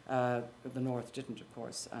 The North didn't, of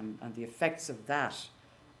course, and the effects of that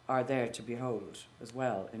are there to behold as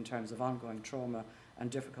well in terms of ongoing trauma and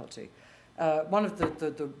difficulty. One of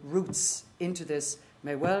the routes into this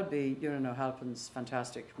may well be Eunan O'Halpin's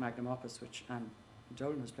fantastic magnum opus, which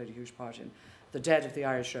Dolan has played a huge part in, The Dead of the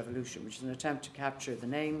Irish Revolution, which is an attempt to capture the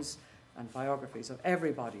names and biographies of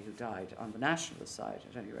everybody who died on the nationalist side,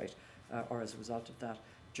 at any rate, or as a result of that,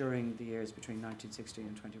 during the years between 1916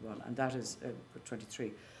 and 21, and that is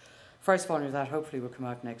 23. First volume of that hopefully will come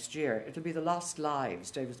out next year. It'll be The Lost Lives,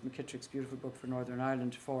 David McKittrick's beautiful book for Northern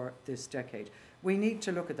Ireland for this decade. We need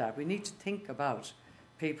to look at that. We need to think about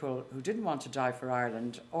people who didn't want to die for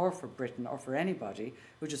Ireland or for Britain or for anybody,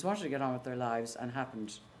 who just wanted to get on with their lives and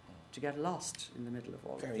happened to get lost in the middle of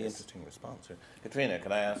all of this. Very interesting response. Caitriona,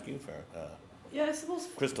 can I ask you for Yeah, I suppose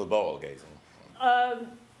crystal ball gazing?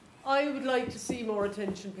 I would like to see more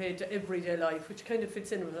attention paid to everyday life, which kind of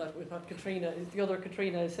fits in with what the other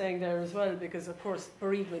Caitriona is saying there as well, because of course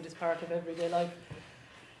bereavement is part of everyday life.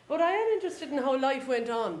 But I am interested in how life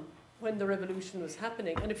went on when the revolution was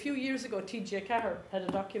happening. And a few years ago, T.J. Carr had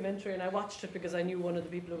a documentary, and I watched it because I knew one of the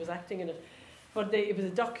people who was acting in it. But it was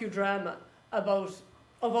a docudrama about,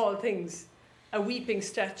 of all things, a weeping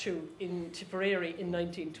statue in Tipperary in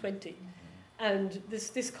 1920. And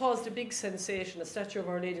this caused a big sensation, a statue of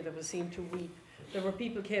Our Lady that was seen to weep. There were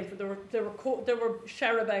people came from, there were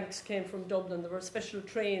charabancs came from Dublin, there were special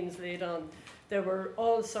trains laid on. There were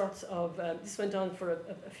all sorts of, this went on for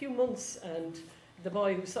a few months, and the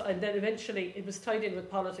boy who saw, and then eventually it was tied in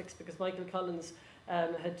with politics because Michael Collins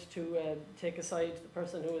had to take aside the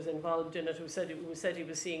person who was involved in it, who said he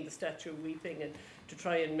was seeing the statue weeping, and to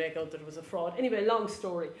try and make out that it was a fraud. Anyway, long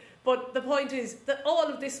story. But the point is that all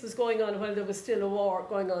of this was going on while there was still a war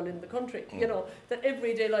going on in the country. You know, that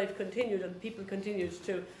everyday life continued and people continued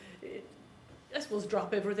to, I suppose,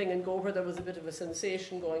 drop everything and go where there was a bit of a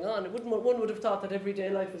sensation going on. One would have thought that everyday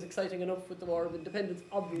life was exciting enough with the War of Independence.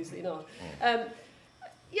 Obviously not.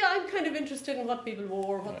 Yeah, I'm kind of interested in what people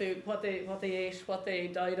wore, what they ate, what they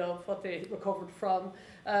died of, what they recovered from.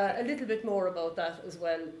 A little bit more about that as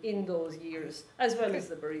well in those years, as well as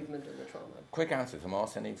the bereavement and the trauma. Quick answer,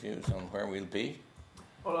 Tomás. Any views on where we'll be?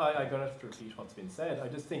 Well, I don't have to repeat what's been said. I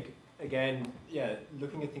just think, again,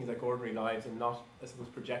 looking at things like ordinary lives and not, I suppose,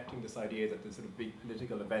 projecting this idea that the sort of big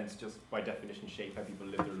political events just by definition shape how people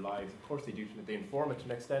live their lives. Of course they do, they inform it to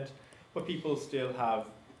an extent, but people still have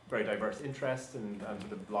very diverse interests and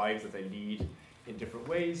sort of lives that they lead in different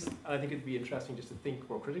ways. And I think it'd be interesting just to think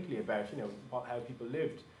more critically about, how people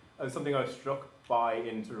lived. Something I was struck by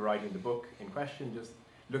in sort of writing the book in question, just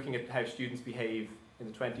looking at how students behave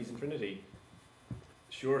in the 20s in Trinity.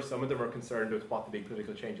 Sure, some of them are concerned with what the big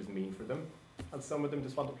political changes mean for them, and some of them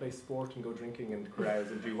just want to play sport and go drinking and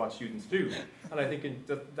carouse and do what students do. And I think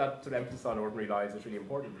that sort of emphasis on ordinary lives is really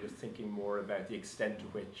important, just thinking more about the extent to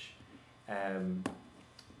which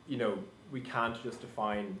we can't just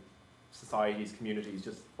define societies, communities,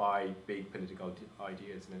 just by big political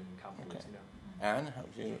ideas and capitalism. Okay. Anne, have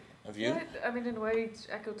you? Yeah, I mean, in a way,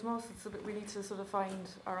 to echo Tomás, we need to sort of find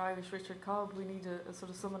our Irish Richard Cobb. We need a sort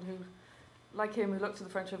of someone who like him, who looked to the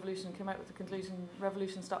French Revolution and came out with the conclusion,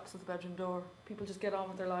 revolution stops at the bedroom door. People just get on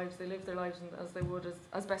with their lives, they live their lives as they would,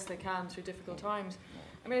 as best they can through difficult times.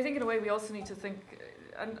 I mean, I think in a way we also need to think,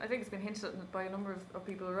 and I think it's been hinted at by a number of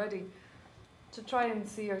people already, to try and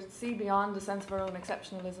see beyond the sense of our own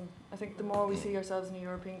exceptionalism. I think the more we see ourselves in a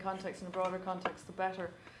European context, in a broader context, the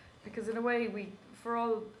better. Because in a way, for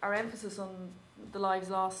all our emphasis on the lives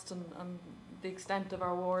lost and the extent of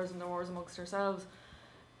our wars and the wars amongst ourselves,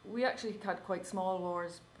 we actually had quite small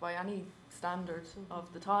wars by any standard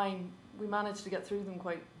of the time. We managed to get through them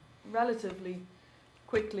quite relatively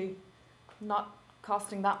quickly, not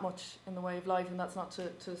costing that much in the way of life, and that's not to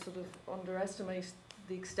sort of underestimate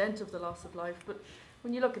the extent of the loss of life. But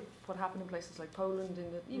when you look at what happened in places like Poland,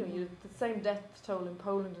 you had the same death toll in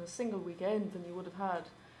Poland in a single weekend than you would have had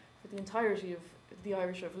for the entirety of the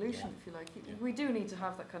Irish Revolution, if you like. We do need to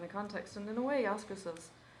have that kind of context, and in a way ask ourselves,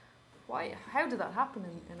 how did that happen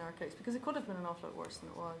in our case? Because it could have been an awful lot worse than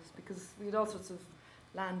it was, because we had all sorts of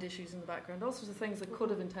land issues in the background, all sorts of things that could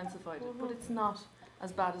have intensified it, but it's not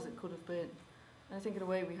as bad as it could have been. And I think in a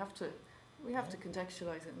way we have to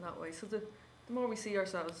contextualise it in that way. So the more we see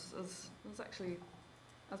ourselves as actually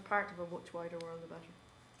as part of a much wider world, the better.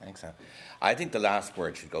 Thanks, Anne. I think the last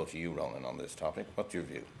word should go to you, Ronan, on this topic. What's your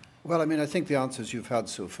view? Well, I mean, I think the answers you've had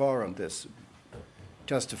so far on this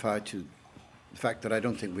testify to the fact that I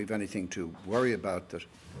don't think we've anything to worry about,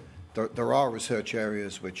 that there are research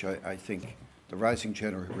areas which I think the rising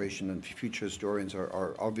generation and future historians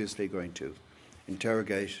are obviously going to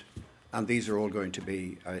interrogate, and these are all going to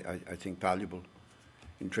be, I think, valuable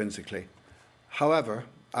intrinsically. However,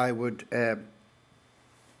 I would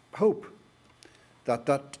hope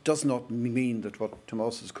that does not mean that what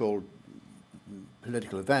Tomás has called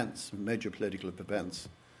political events, major political events,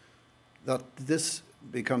 that this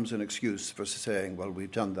becomes an excuse for saying, well,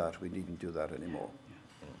 we've done that, we needn't do that anymore.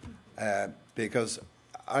 Because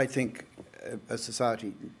I think a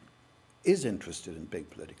society is interested in big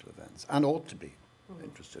political events and ought to be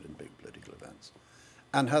interested in big political events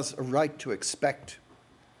and has a right to expect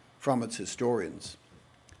from its historians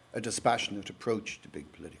a dispassionate approach to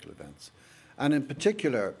big political events. And in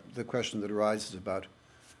particular, the question that arises about,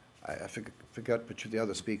 I forget which of the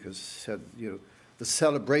other speakers said, the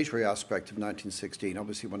celebratory aspect of 1916.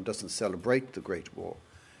 Obviously, one doesn't celebrate the Great War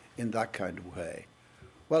in that kind of way.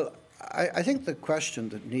 Well, I think the question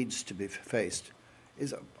that needs to be faced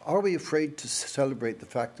is, are we afraid to celebrate the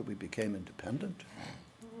fact that we became independent?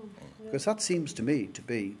 Because that seems to me to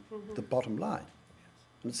be the bottom line.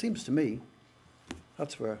 And it seems to me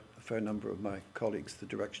that's where a fair number of my colleagues, the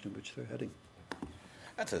direction in which they're heading.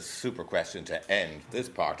 That's a super question to end this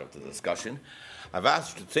part of the discussion. I've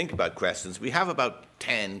asked you to think about questions. We have about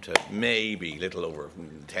 10 to maybe a little over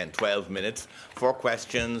 10, 12 minutes for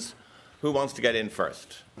questions. Who wants to get in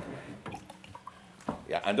first?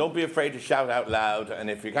 Yeah, and don't be afraid to shout out loud. And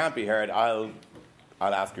if you can't be heard, I'll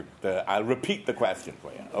ask you. I'll repeat the question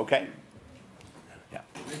for you. Okay? Yeah.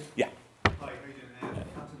 Yeah. Hi, how are you doing?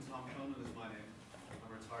 Captain Tom Ronan is my name.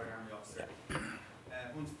 I'm a retired Army officer.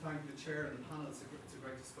 I want to thank the chair and the panel. It's a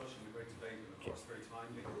great discussion, a great debate, and of course very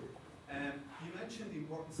timely. You mentioned the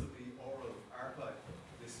importance of the oral archive,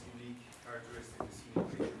 this unique characteristic, this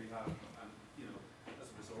unique feature we have, and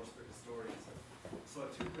as a resource for historians. So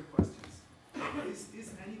I have two quick questions.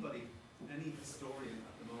 Is any historian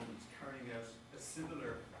at the moment carrying out a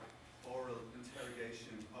similar oral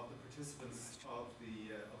interrogation of the participants of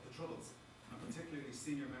the Troubles, and particularly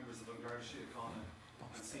senior members of Garda Síochána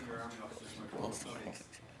and senior army officers, my former colleagues?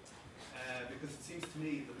 Because it seems to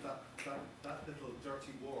me that little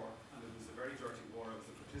dirty war, and it was a very dirty war, I was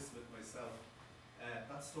a participant myself,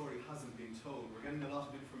 that story hasn't been told. We're getting a lot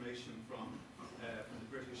of information from the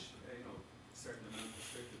British, a certain amount of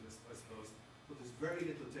restrictiveness, I suppose, but there's very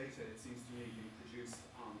little data, it seems to me, being produced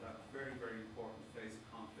on that very, very important phase of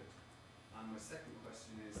conflict. And my second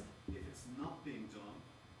question is, if it's not being done,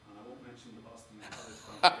 and I won't mention the Boston College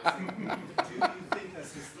controversy, do you think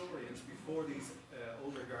as historians, before these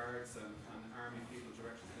older guards and army people,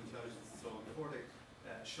 directors of intelligence and so on, before they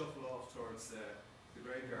shuffle off towards the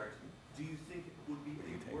graveyard, do you think it would be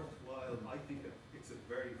a worthwhile, I think it's a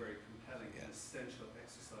very, very compelling and essential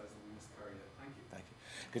exercise that we must carry out. Thank you. Thank you.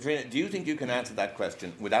 Catriona, do you think you can answer that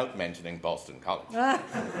question without mentioning Boston College?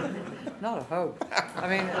 Not a hope. I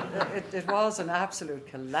mean, it was an absolute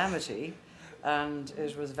calamity, and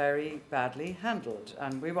it was very badly handled.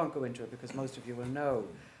 And we won't go into it because most of you will know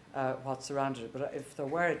what surrounded it. But if there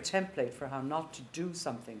were a template for how not to do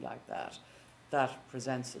something like that, that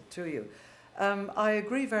presents it to you. I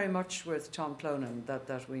agree very much with Tom Clonan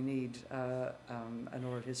that we need an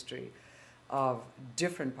oral history of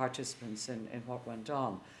different participants in what went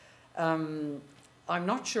on. I'm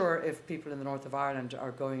not sure if people in the north of Ireland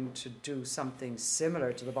are going to do something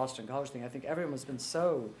similar to the Boston College thing. I think everyone has been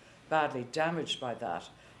so badly damaged by that.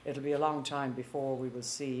 It'll be a long time before we will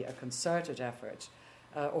see a concerted effort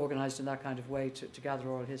organised in that kind of way to gather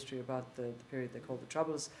oral history about the period they call the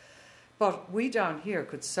Troubles. But we down here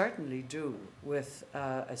could certainly do with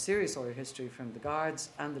a serious oral history from the Guards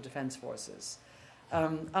and the Defence Forces.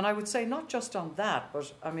 And I would say not just on that,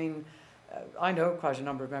 but I mean, I know quite a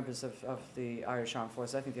number of members of the Irish Armed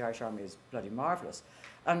Forces. I think the Irish Army is bloody marvellous.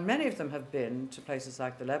 And many of them have been to places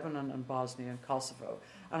like the Lebanon and Bosnia and Kosovo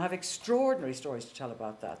and have extraordinary stories to tell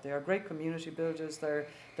about that. They are great community builders.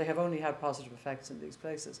 They have only had positive effects in these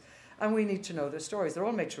places. And we need to know their stories. They're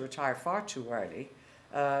all made to retire far too early.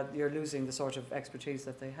 You're losing the sort of expertise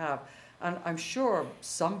that they have. And I'm sure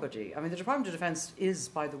somebody, the Department of Defence is,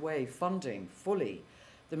 by the way, funding fully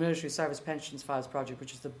the Military Service Pensions Files Project,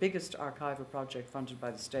 which is the biggest archival project funded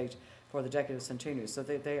by the state for the decade of centenary. So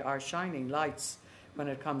they are shining lights when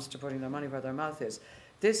it comes to putting their money where their mouth is.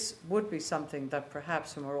 This would be something that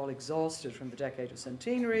perhaps when we're all exhausted from the decade of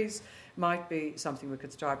centenaries might be something we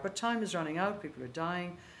could start. But time is running out, people are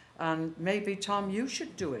dying, and maybe, Tom, you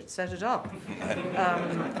should do it, set it up.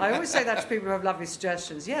 I always say that to people who have lovely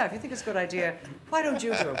suggestions. Yeah, if you think it's a good idea, why don't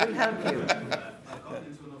you do it? We'll help you. I've gotten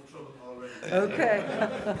into enough trouble already.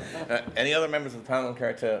 Okay. Any other members of the panel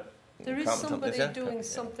care to There is comment on somebody this? Yeah? doing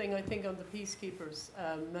something, I think, on the peacekeepers.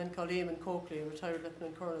 A man called Eamon Coakley, a retired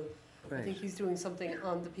lieutenant colonel. I think he's doing something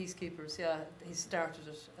on the peacekeepers. Yeah, he started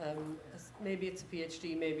it. Maybe it's a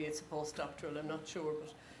PhD, maybe it's a postdoctoral. I'm not sure,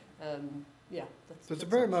 but yeah. There's a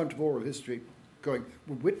fair amount of oral history going.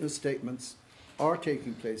 Witness statements are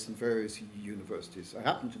taking place in various universities. I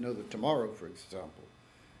happen to know that tomorrow, for example,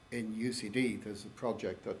 in UCD, there's a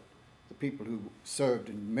project that the people who served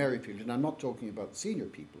in Maryfield, and I'm not talking about senior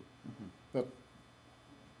people, but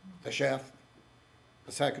the chef,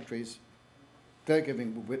 the secretaries, they're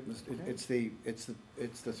giving witness. It's the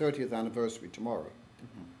 30th anniversary tomorrow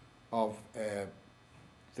of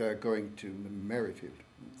they're going to Maryfield,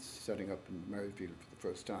 setting up in Maryfield for the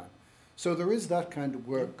first time. So there is that kind of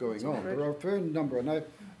work going on. There are a fair number, and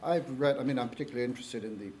I've read. I'm particularly interested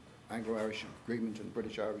in the Anglo-Irish Agreement and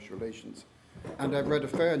British-Irish relations, and I've read a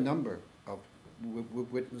fair number of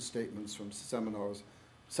witness statements from seminars.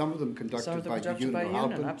 Some of them conducted by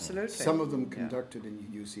Eunan, absolutely. Some of them conducted in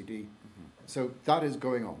UCD. So that is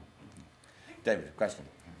going on. David, question.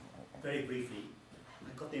 Very briefly,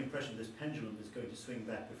 I got the impression this pendulum is going to swing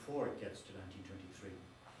back before it gets to 1923.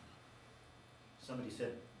 Somebody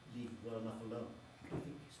said, leave well enough alone. Do you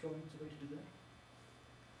think historians are going to do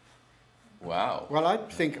that? Wow. Well, I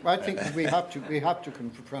think we have to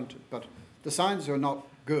confront it, but the signs are not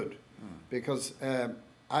good because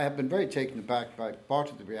I have been very taken aback by part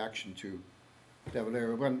of the reaction to De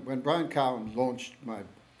Valera. When Brian Cowan launched my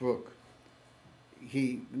book,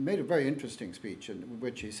 he made a very interesting speech in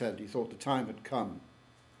which he said he thought the time had come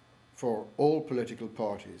for all political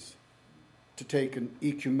parties to take to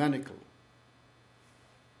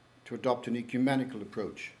adopt an ecumenical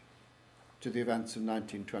approach to the events of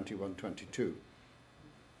 1921-22.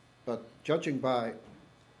 But judging by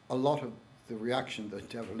a lot of the reaction that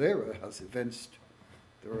De Valera has evinced,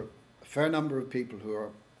 there are a fair number of people who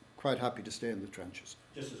are quite happy to stay in the trenches.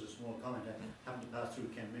 Just as a small comment, I happen to pass through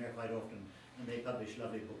Kenmare quite often, and they publish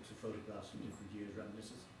lovely books of photographs from different years,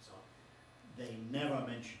 reminiscences and so on. They never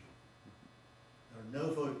mention, there are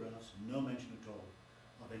no photographs, no mention at all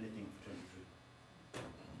of anything for 23.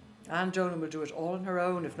 Anne Dolan will do it all on her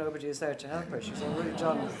own if nobody is there to help her. She's already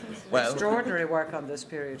done extraordinary work on this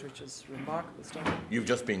period, which is remarkable stuff. You've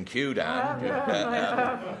just been cued, Anne.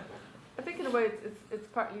 I think in a way it's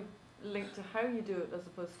partly linked to how you do it as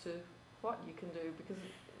opposed to what you can do, because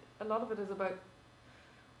a lot of it is about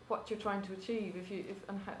what you're trying to achieve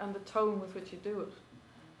and the tone with which you do it.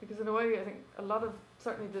 Because in a way, I think a lot of,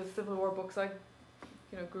 certainly the Civil War books I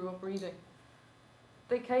grew up reading,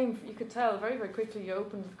 they came, you could tell very, very quickly. You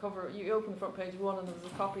opened the cover, you opened the front page one, and there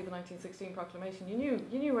was a copy of the 1916 proclamation.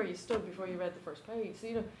 You knew where you stood before you read the first page.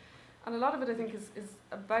 So and a lot of it, I think, is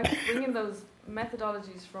about bringing those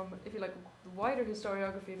methodologies from, if you like, the wider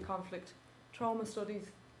historiography of conflict, trauma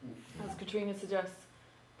studies, as Caitriona suggests,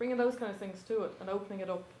 bringing those kind of things to it and opening it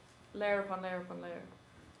up layer upon layer upon layer,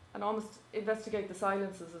 and almost investigate the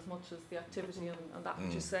silences as much as the activity and that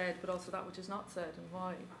which is said, but also that which is not said, and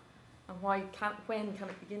why, when can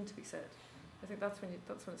it begin to be said? I think that's when it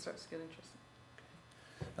starts to get interesting.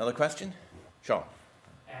 Another question, Sean.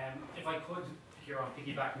 If I could here on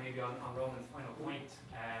piggyback maybe on Ronan's final point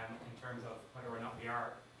in terms of whether or not we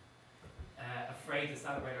are afraid to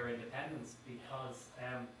celebrate our independence because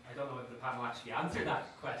I don't know if the panel actually answered that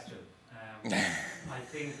question. I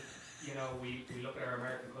think, we look at our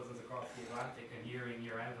American cousins across the Atlantic and year in,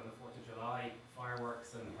 year out on the 4th of July,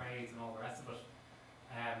 fireworks and parades and all the rest of it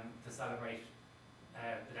to celebrate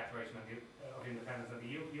the Declaration of Independence and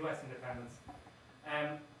the US independence.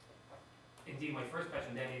 Indeed, my first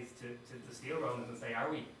question then is to steal Ronan and say,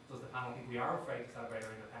 does the panel think we are afraid to celebrate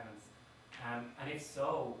our independence? And if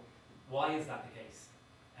so, why is that the case?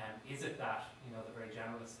 Is it that, the very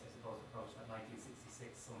generalist, I suppose, approach that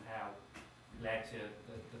 1966 somehow led to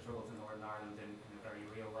the troubles in Northern Ireland in a very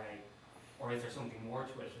real way? Or is there something more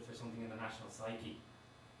to it? Is there something in the national psyche?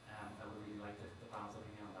 I would really like the panel's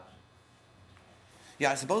opinion on that.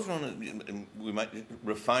 Yeah, I suppose, Ronan, we might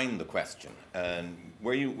refine the question.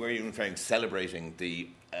 Were you referring celebrating the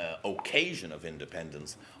occasion of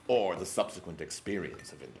independence or the subsequent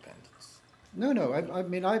experience of independence? No. I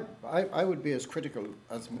mean, I would be as critical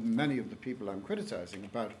as many of the people I'm criticising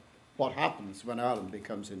about what happens when Ireland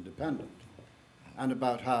becomes independent, and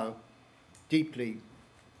about how deeply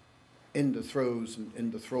in the throes and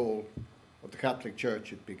in the thrall of the Catholic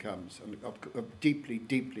Church it becomes, and of deeply,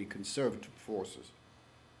 deeply conservative forces.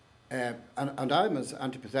 And I'm as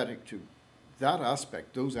antipathetic to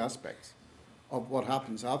those aspects of what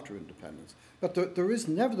happens after independence. But there is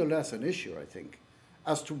nevertheless an issue, I think,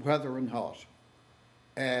 as to whether or not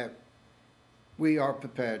we are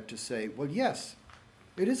prepared to say, well, yes,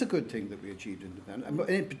 it is a good thing that we achieved independence. And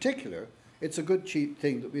in particular, it's a good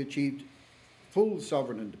thing that we achieved full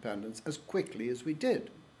sovereign independence as quickly as we did.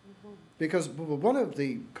 Because one of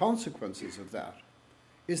the consequences of that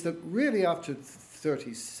is that really after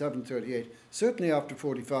 37, 38, certainly after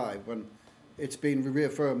 45, when it's been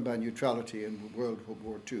reaffirmed by neutrality in World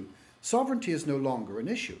War II, sovereignty is no longer an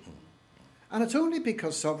issue. And it's only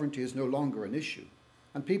because sovereignty is no longer an issue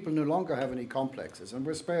and people no longer have any complexes, and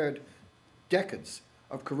we're spared decades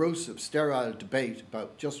of corrosive, sterile debate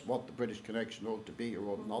about just what the British connection ought to be or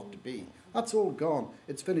ought not to be. That's all gone.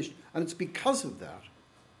 It's finished. And it's because of that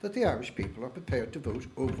the Irish people are prepared to vote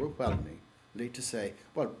overwhelmingly to say,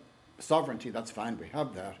 well, sovereignty, that's fine, we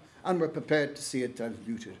have that, and we're prepared to see it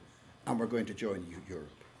diluted, and we're going to join Europe.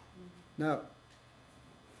 Now,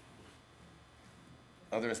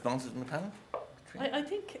 other responses in the panel? I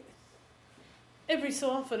think every so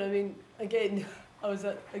often, I mean, again, I'm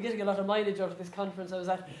getting a lot of mileage out of this conference I was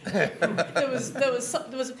at. there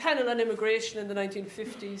was a panel on immigration in the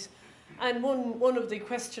 1950s, and one of the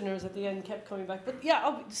questioners at the end kept coming back. But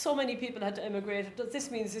yeah, so many people had to emigrate. Does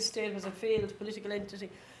this mean this state was a failed political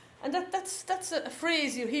entity? And that's a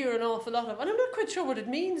phrase you hear an awful lot of, and I'm not quite sure what it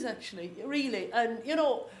means actually, really. And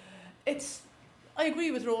I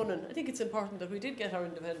agree with Ronan. I think it's important that we did get our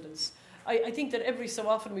independence. I think that every so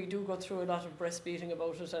often we do go through a lot of breastbeating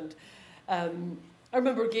about it, and I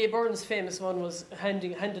remember Gay Byrne's famous one was hand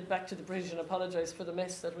it back to the British and apologise for the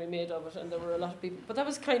mess that we made of it, and there were a lot of people. But that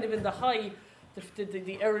was kind of in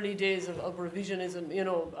the early days of revisionism,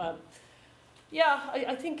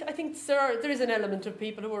 I think there is an element of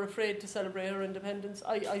people who are afraid to celebrate our independence.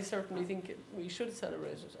 I certainly think we should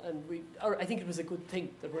celebrate it, and I think it was a good thing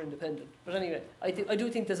that we're independent. But anyway, I do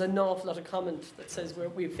think there's an awful lot of comment that says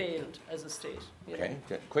we failed as a state. Okay,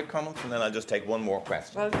 quick comments, and then I'll just take one more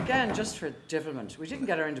question. Well, again, just for devilment, we didn't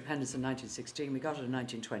get our independence in 1916. We got it in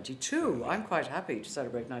 1922. I'm quite happy to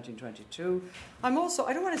celebrate 1922. I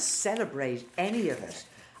don't want to celebrate any of it.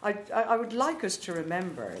 I would like us to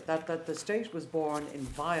remember that the state was born in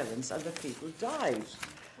violence and that people died.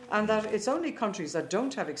 And that it's only countries that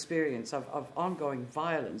don't have experience of ongoing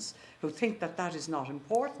violence who think that is not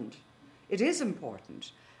important. It is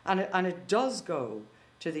important. And it does go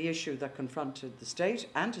to the issue that confronted the state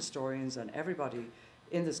and historians and everybody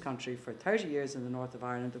in this country for 30 years in the north of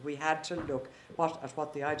Ireland, that we had to look at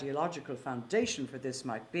what the ideological foundation for this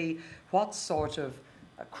might be, what sort of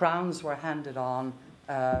crowns were handed on,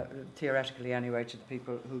 theoretically anyway, to the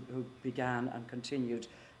people who began and continued.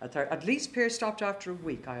 At least Pearse stopped after a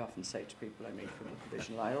week, I often say to people I meet from the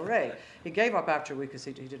Provisional IRA. He gave up after a week because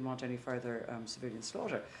he didn't want any further civilian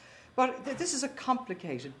slaughter. But this is a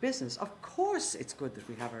complicated business. Of course it's good that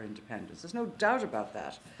we have our independence. There's no doubt about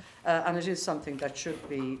that. And it is something that should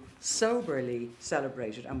be soberly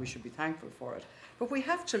celebrated, and we should be thankful for it. But we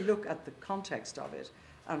have to look at the context of it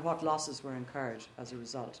and what losses were incurred as a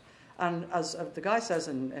result. And as the guy says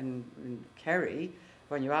in Kerry,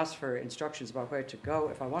 when you ask for instructions about where to go,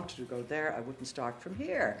 if I wanted to go there, I wouldn't start from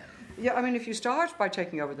here. Yeah, I mean, if you start by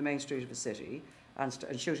taking over the main street of a city and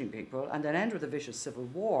shooting people and then end with a vicious civil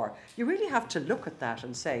war, you really have to look at that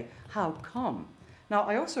and say, how come? Now,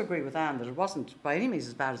 I also agree with Anne that it wasn't by any means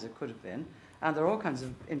as bad as it could have been. And there are all kinds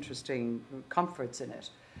of interesting comforts in it.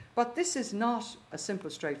 But this is not a simple,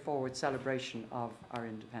 straightforward celebration of our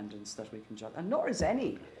independence that we can judge, and nor is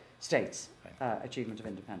any state's achievement of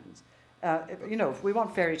independence. If we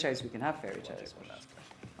want fairy tales, we can have fairy tales. But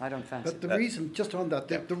I don't fancy But the reason, just on that,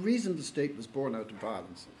 the reason the state was born out of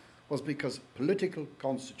violence was because political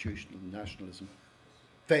constitutional nationalism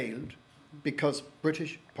failed, because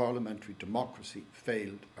British parliamentary democracy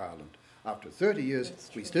failed Ireland. After 30 years,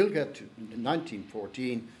 we still get to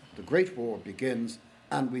 1914, the Great War begins,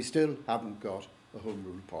 and we still haven't got a Home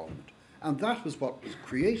Rule Parliament. And that was what was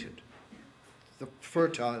created, the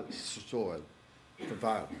fertile soil for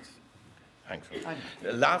violence. Thanks.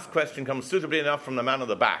 The last question comes suitably enough from the man on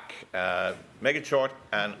the back. Make it short,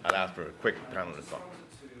 and I'll ask for a quick panel response.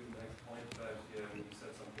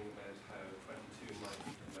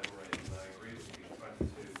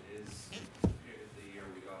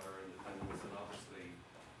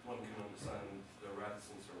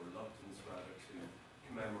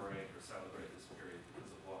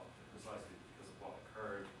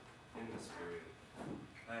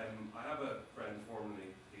 I have a friend,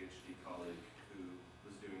 formerly PhD colleague, who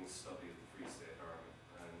was doing a study of the Free State Army,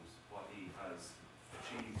 and what he has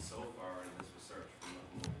achieved so far in his research from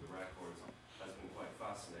looking over the records has been quite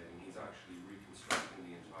fascinating. He's actually reconstructing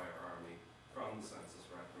the entire army from the census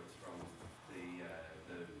records, from the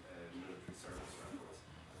military service records,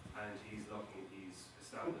 and he's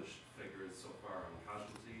established figures so far on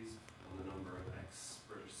casualties, on the number of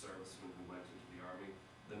ex-British servicemen who went into the army,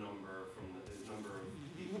 the number of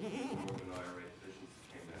people from Northern IRA divisions that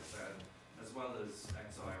came down south, as well as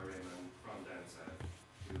ex-IRA men from down south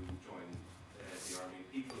who joined the army,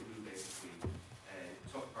 people who basically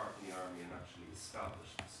took part in the army and actually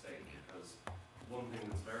established the state, because one thing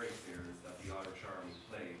that's very clear is that the Irish army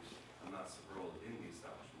played a massive role in the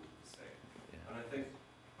establishment of the state. And I think,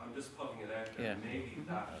 I'm just putting it out there, maybe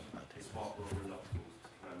that is what we're reluctant to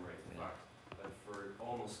commemorate, the fact that for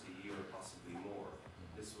almost a year, possibly more,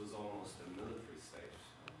 this was almost a military state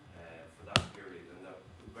for that period, and that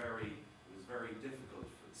it was very difficult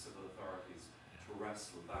for the civil authorities to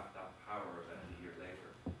wrestle back that power about a year later.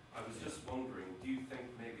 I was just wondering, do you think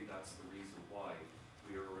maybe that's the reason why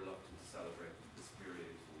we are reluctant to celebrate this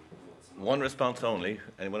period? One response only.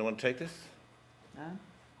 Anyone want to take this?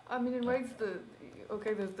 I mean, in ways,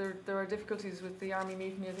 there are difficulties with the army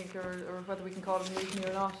mutiny, I think, or whether we can call it a mutiny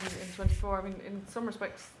or not in 24. I mean, in some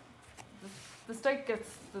respects, the state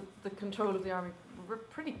gets the control of the army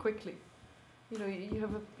pretty quickly. You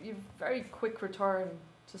have a very quick return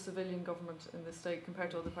to civilian government in this state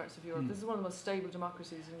compared to other parts of Europe. This is one of the most stable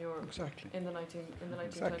democracies in Europe in the 1920s and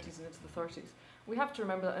into the 30s. We have to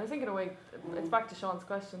remember that, and I think in a way it's back to Sean's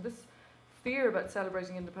question. This fear about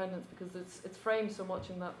celebrating independence, because it's framed so much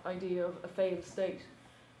in that idea of a failed state.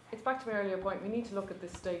 It's back to my earlier point. We need to look at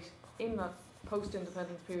this state in that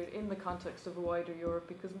post-independence period in the context of a wider Europe,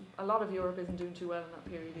 because a lot of Europe isn't doing too well in that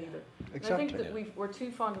period either. And I think that we're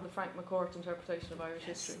too fond of the Frank McCourt interpretation of Irish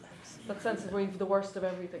history, that sense of we've the worst of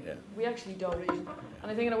everything. We actually don't. And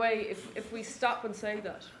I think in a way, if we stop and say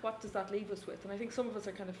that, what does that leave us with? And I think some of us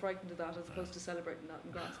are kind of frightened of that as opposed to celebrating that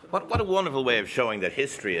and grasping. What a wonderful way of showing that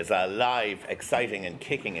history is alive, exciting and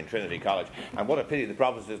kicking in Trinity College. And what a pity the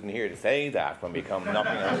Provost isn't here to say that when we come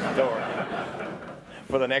knocking on his door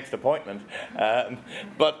for the next appointment.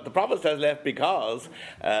 But the Provost has left because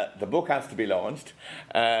the book has to be launched,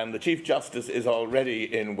 and the Chief Justice is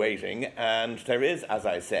already in waiting, and there is, as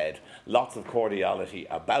I said, lots of cordiality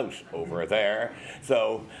about over there.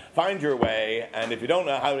 So find your way, and if you don't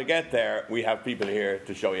know how to get there, we have people here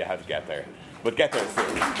to show you how to get there. But get there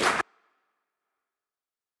soon.